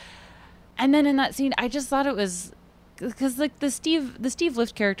 ah. And then in that scene, I just thought it was, because like the Steve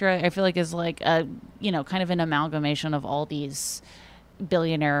Lift character, I feel like is like a, you know, kind of an amalgamation of all these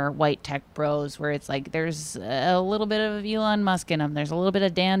billionaire white tech bros, where it's like there's a little bit of Elon Musk in them, there's a little bit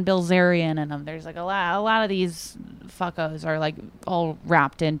of Dan Bilzerian in them, there's like a lot of these fuckos are like all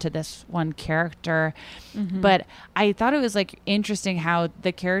wrapped into this one character. But I thought it was like interesting how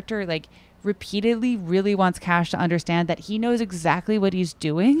the character like repeatedly really wants Cash to understand that he knows exactly what he's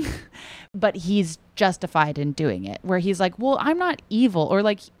doing, but he's justified in doing it. Where he's like, well, I'm not evil. Or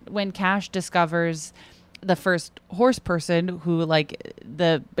like when Cash discovers the first horse person who, like,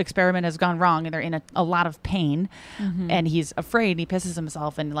 the experiment has gone wrong and they're in a lot of pain, and he's afraid, he pisses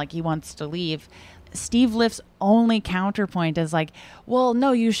himself and like he wants to leave. Steve Lift's only counterpoint is like, well,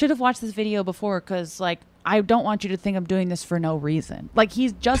 no, you should have watched this video before, because like I don't want you to think I'm doing this for no reason. Like,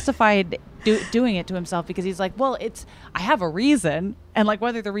 he's justified doing it to himself because he's like, well, I have a reason, and like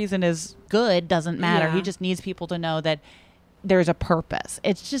whether the reason is good doesn't matter. He just needs people to know that there's a purpose.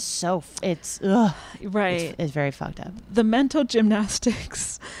 It's just it's very fucked up. The mental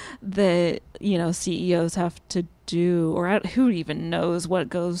gymnastics that, you know, CEOs have to do, or who even knows what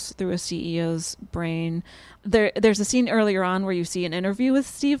goes through a CEO's brain. There's a scene earlier on where you see an interview with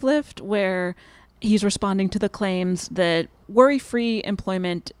Steve Lift where he's responding to the claims that worry-free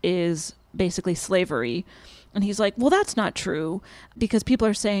employment is basically slavery. And he's like, well, that's not true, because people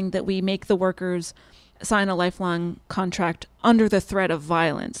are saying that we make the workers sign a lifelong contract under the threat of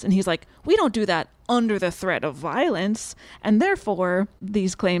violence. And he's like, we don't do that under the threat of violence, and therefore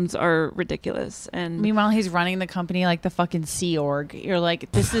these claims are ridiculous. And meanwhile, he's running the company like the fucking Sea Org. You're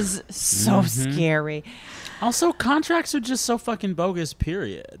like, this is so scary. Also, contracts are just so fucking bogus,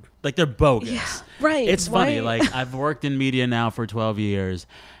 period. Like, they're bogus. Yeah, right. It's funny. Like, I've worked in media now for 12 years,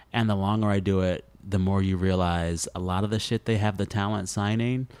 and the longer I do it, the more you realize a lot of the shit they have the talent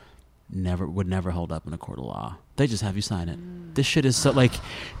signing would never hold up in a court of law. They just have you sign it. This shit is so, like,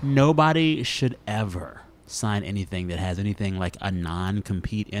 nobody should ever sign anything that has anything like a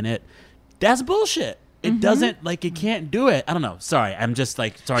non-compete in it. That's bullshit. It doesn't, like, it can't do it. I don't know. Sorry. I'm just,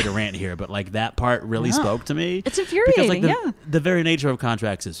 like, sorry to rant here, but, like, that part really spoke to me. It's infuriating, because, like, the very nature of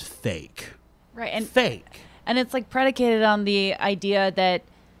contracts is fake. Right. And fake. And it's, like, predicated on the idea that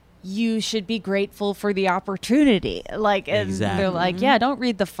you should be grateful for the opportunity. Like, and exactly. They're like, yeah, don't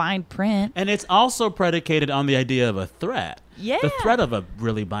read the fine print. And it's also predicated on the idea of a threat. Yeah. The threat of a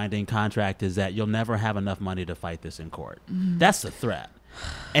really binding contract is that you'll never have enough money to fight this in court. That's the threat.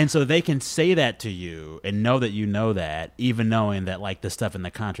 And so they can say that to you and know that you know that, even knowing that, like, the stuff in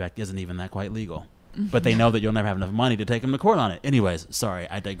the contract isn't even that quite legal. But they know that you'll never have enough money to take them to court on it. Anyways, sorry,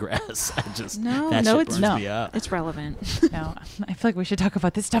 I digress. Me up. It's relevant. No, I feel like we should talk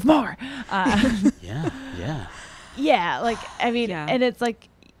about this stuff more. Yeah. Like, I mean, and it's like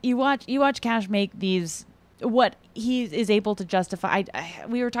you watch Cash make these, what he is able to justify.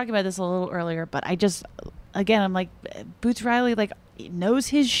 We were talking about this a little earlier, but I'm like, Boots Riley, like, knows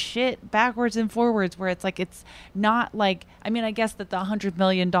his shit backwards and forwards, where it's like, it's not like, I mean, I guess that the $100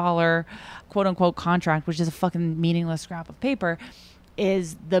 million quote unquote contract, which is a fucking meaningless scrap of paper,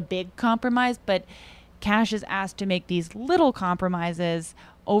 is the big compromise, but Cash is asked to make these little compromises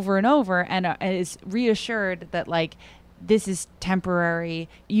over and over, and is reassured that, like, this is temporary,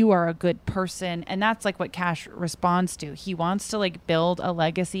 you are a good person. And that's like what Cash responds to. He wants to, like, build a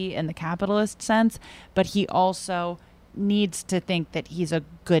legacy in the capitalist sense, but he also needs to think that he's a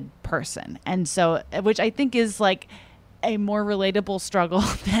good person. And so, which I think is like a more relatable struggle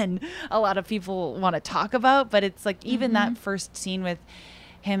than a lot of people want to talk about. But it's like, even that first scene with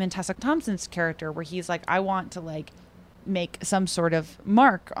him and Tessa Thompson's character, where he's like, I want to, like, make some sort of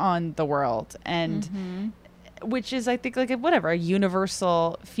mark on the world. And which is, I think, like, a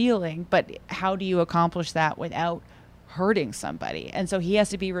universal feeling, but how do you accomplish that without hurting somebody? And so he has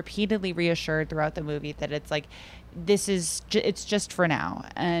to be repeatedly reassured throughout the movie that it's like, it's just for now.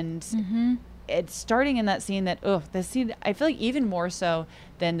 And it's starting in that scene this scene, I feel like even more so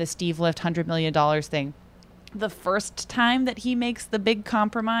than the Steve Lift $100 million thing, the first time that he makes the big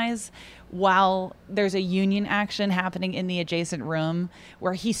compromise while there's a union action happening in the adjacent room,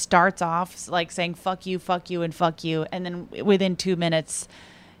 where he starts off like saying fuck you, and fuck you, and then within 2 minutes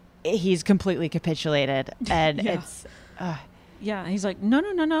he's completely capitulated. And it's he's like,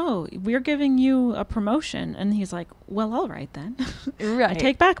 no, we're giving you a promotion. And he's like, well, all right then. Right. I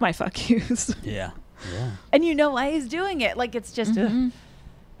take back my fuck yous. Yeah. And you know why he's doing it. Like, it's just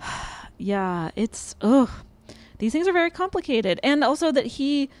yeah, it's these things are very complicated. And also that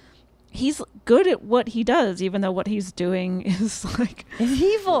he's good at what he does, even though what he's doing is, like,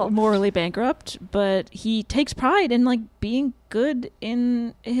 evil, morally bankrupt. But he takes pride in, like, being good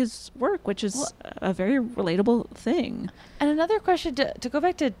in his work, which is a very relatable thing. And another question, to go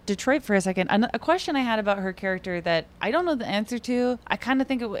back to Detroit for a second, a question I had about her character that I don't know the answer to. I kind of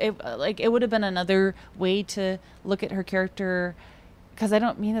think it would have been another way to look at her character, because I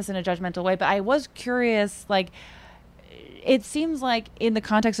don't mean this in a judgmental way, but I was curious, like, it seems like in the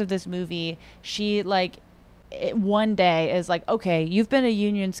context of this movie, she, like, one day is like, okay, you've been a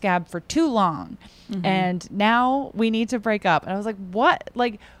union scab for too long, and now we need to break up. And I was like, what?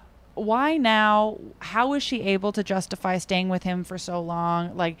 Like, why now? How is she able to justify staying with him for so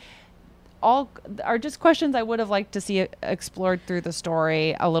long? Like, all are just questions I would have liked to see explored through the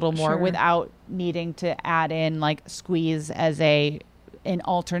story a little more, without needing to add in like Squeeze as an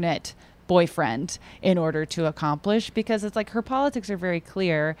alternate boyfriend in order to accomplish, because it's like her politics are very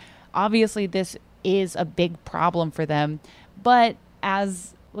clear. Obviously this is a big problem for them, but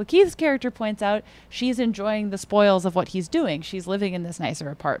as Lakeith's character points out, she's enjoying the spoils of what he's doing. She's living in this nicer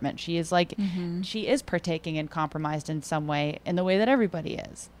apartment. She is like, she is partaking and compromised in some way, in the way that everybody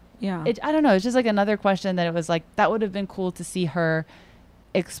is. Yeah. I don't know. It's just like another question that it was like, that would have been cool to see her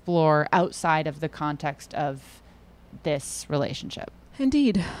explore outside of the context of this relationship.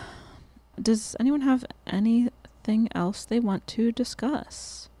 Indeed. Does anyone have anything else they want to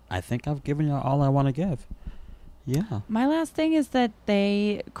discuss? I think I've given you all I want to give. Yeah. My last thing is that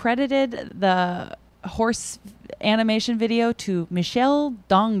they credited the horse animation video to Michelle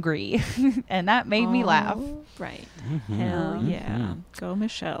Dongri, and that made me laugh. Right. Hell yeah. Go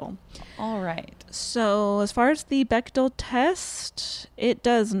Michelle. All right. So as far as the Bechdel test, it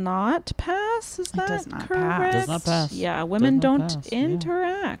does not pass. Is that does not correct? pass. Does not pass. Yeah, women Does not don't pass,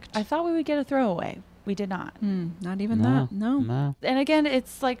 interact. I thought we would get a throwaway. We did not. Not even that. No. And again,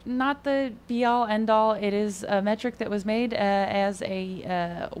 it's like not the be all end all. It is a metric that was made as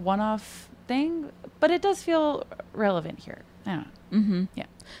a one-off thing, but it does feel relevant here. I don't know. Yeah.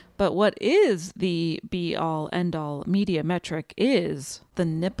 But what is the be all end all media metric is the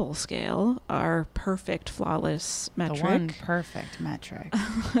nipple scale, our perfect, flawless metric. The one perfect metric.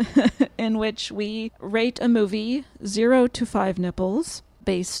 In which we rate a movie 0 to 5 nipples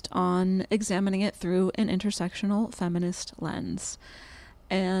based on examining it through an intersectional feminist lens.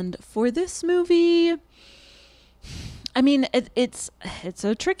 And for this movie, I mean, it's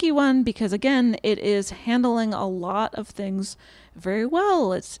a tricky one because, again, it is handling a lot of things very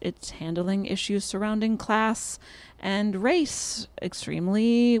well. It's handling issues surrounding class and race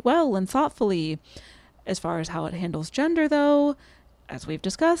extremely well and thoughtfully. As far as how it handles gender, though, as we've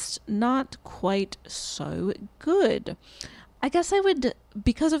discussed, not quite so good. I guess I would,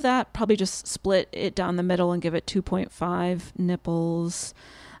 because of that, probably just split it down the middle and give it 2.5 nipples.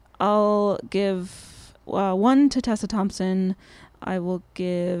 I'll give 1 to Tessa Thompson. I will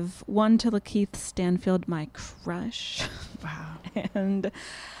give 1 to Lakeith Stanfield, my crush. Wow. And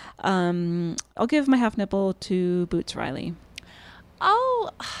I'll give my half nipple to Boots Riley.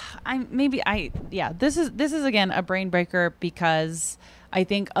 This is again a brain breaker because I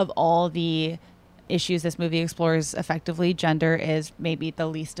think of all the issues this movie explores effectively, gender is maybe the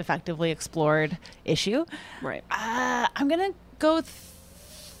least effectively explored issue. Right. I'm gonna go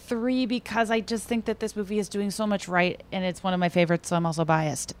 3 because I just think that this movie is doing so much right, and it's one of my favorites, so I'm also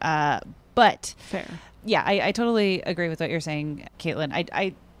biased. But fair. Yeah, I totally agree with what you're saying, Caitlin.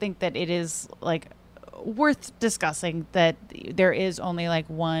 I think that it is like worth discussing that there is only like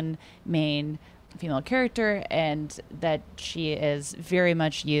one main female character, and that she is very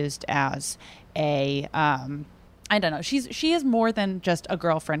much used as a I don't know, she is more than just a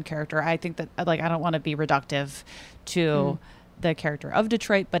girlfriend character. I think that, like, I don't want to be reductive to the character of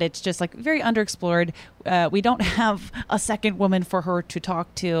Detroit, but it's just like very underexplored. We don't have a second woman for her to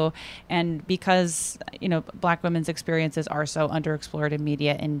talk to, and because, you know, Black women's experiences are so underexplored in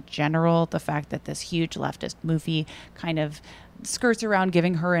media in general, the fact that this huge leftist movie kind of skirts around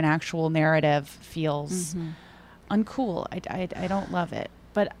giving her an actual narrative feels uncool. I don't love it,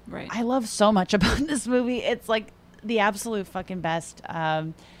 but I love so much about this movie. It's like the absolute fucking best.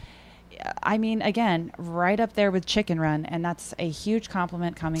 I mean, again, right up there with Chicken Run, and that's a huge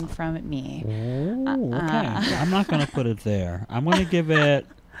compliment coming from me. Ooh, okay. I'm not going to put it there. I'm going to give it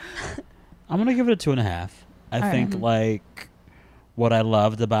a 2.5. I think like what I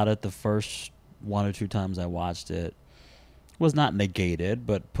loved about it the first 1 or 2 times I watched it was not negated,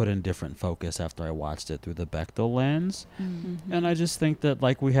 but put in different focus after I watched it through the Bechdel lens. And I just think that,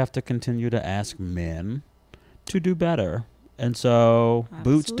 like, we have to continue to ask men to do better. And so,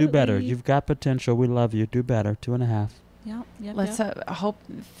 Boots, do better. You've got potential. We love you. Do better. 2.5. Yep. Let's hope,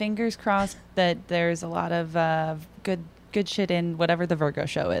 fingers crossed, that there's a lot of good shit in whatever the Virgo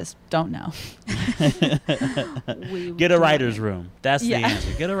show is. Don't know. Get a writer's room. That's the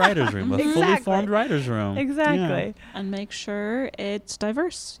answer. Get a writer's room. A fully formed writer's room. Exactly. Yeah. And make sure it's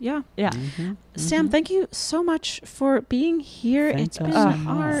diverse. Yeah. Yeah. Sam, thank you so much for being here. It's been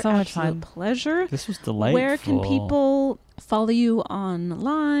our so much fun. Pleasure. This was delightful. Where can people follow you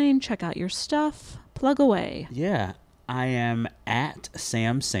online, check out your stuff, plug away? Yeah. I am at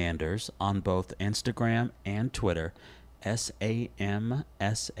Sam Sanders on both Instagram and Twitter.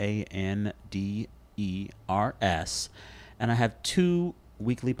 SAMSANDERS. And I have 2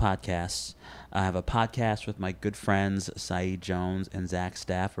 weekly podcasts. I have a podcast with my good friends Saeed Jones and Zach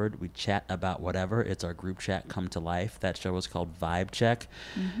Stafford. We chat about whatever. It's our group chat come to life. That show is called Vibe Check.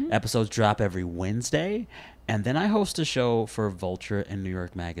 Episodes drop every Wednesday. And then I host a show for Vulture and New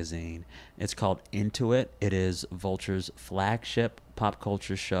York Magazine. It's called Into It. It is Vulture's flagship pop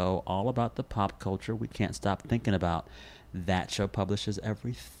culture show, all about the pop culture we can't stop thinking about. That show publishes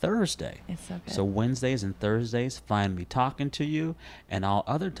every Thursday. It's so good. So Wednesdays and Thursdays, find me talking to you, and all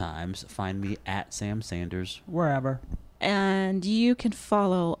other times, find me at Sam Sanders, wherever. And you can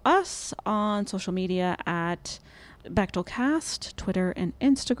follow us on social media at Bechtelcast, Twitter and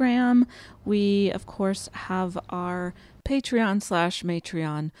Instagram. We, of course, have our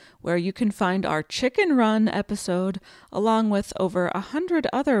Patreon/Matreon, where you can find our Chicken Run episode, along with over 100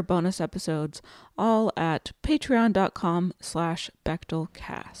 other bonus episodes, all at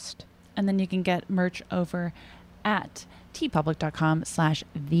patreon.com/Bechtelcast. And then you can get merch over at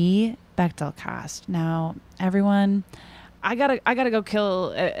tpublic.com/TheBechtelcast. Now, everyone, I gotta go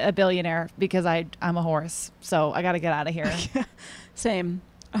kill a billionaire because I'm a horse. So I gotta get out of here. Same.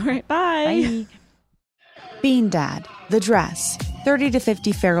 All right, bye. Bean Dad, The Dress, 30 to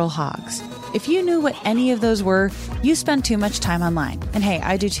 50 Feral Hogs. If you knew what any of those were, you spend too much time online. And hey,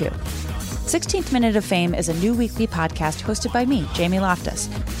 I do too. 16th Minute of Fame is a new weekly podcast hosted by me, Jamie Loftus.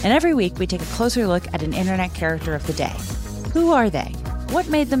 And every week we take a closer look at an internet character of the day. Who are they? What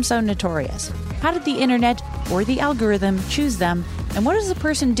made them so notorious? How did the internet or the algorithm choose them? And what does a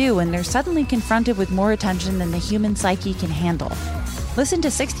person do when they're suddenly confronted with more attention than the human psyche can handle? Listen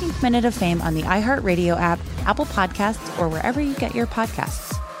to 16th Minute of Fame on the iHeartRadio app, Apple Podcasts, or wherever you get your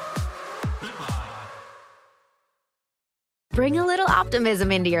podcasts. Bring a little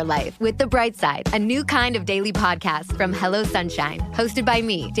optimism into your life with The Bright Side, a new kind of daily podcast from Hello Sunshine, hosted by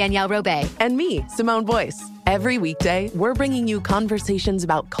me, Danielle Robay. And me, Simone Boyce. Every weekday, we're bringing you conversations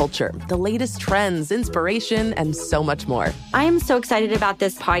about culture, the latest trends, inspiration, and so much more. I am so excited about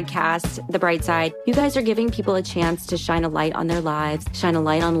this podcast, The Bright Side. You guys are giving people a chance to shine a light on their lives, shine a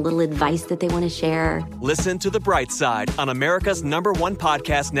light on a little advice that they want to share. Listen to The Bright Side on America's #1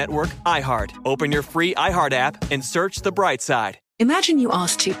 podcast network, iHeart. Open your free iHeart app and search The Bright Side. Imagine you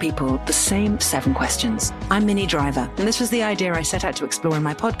ask 2 people the same 7 questions. I'm Minnie Driver, and this was the idea I set out to explore in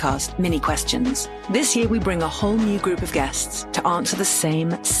my podcast, Mini Questions. This year, we bring a whole new group of guests to answer the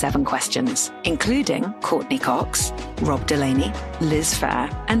same 7 questions, including Courtney Cox, Rob Delaney, Liz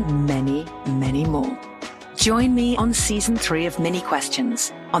Phair, and many, many more. Join me on Season 3 of Mini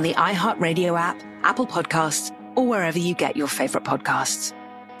Questions on the iHeartRadio app, Apple Podcasts, or wherever you get your favorite podcasts.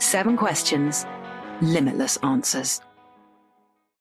 7 questions, limitless answers.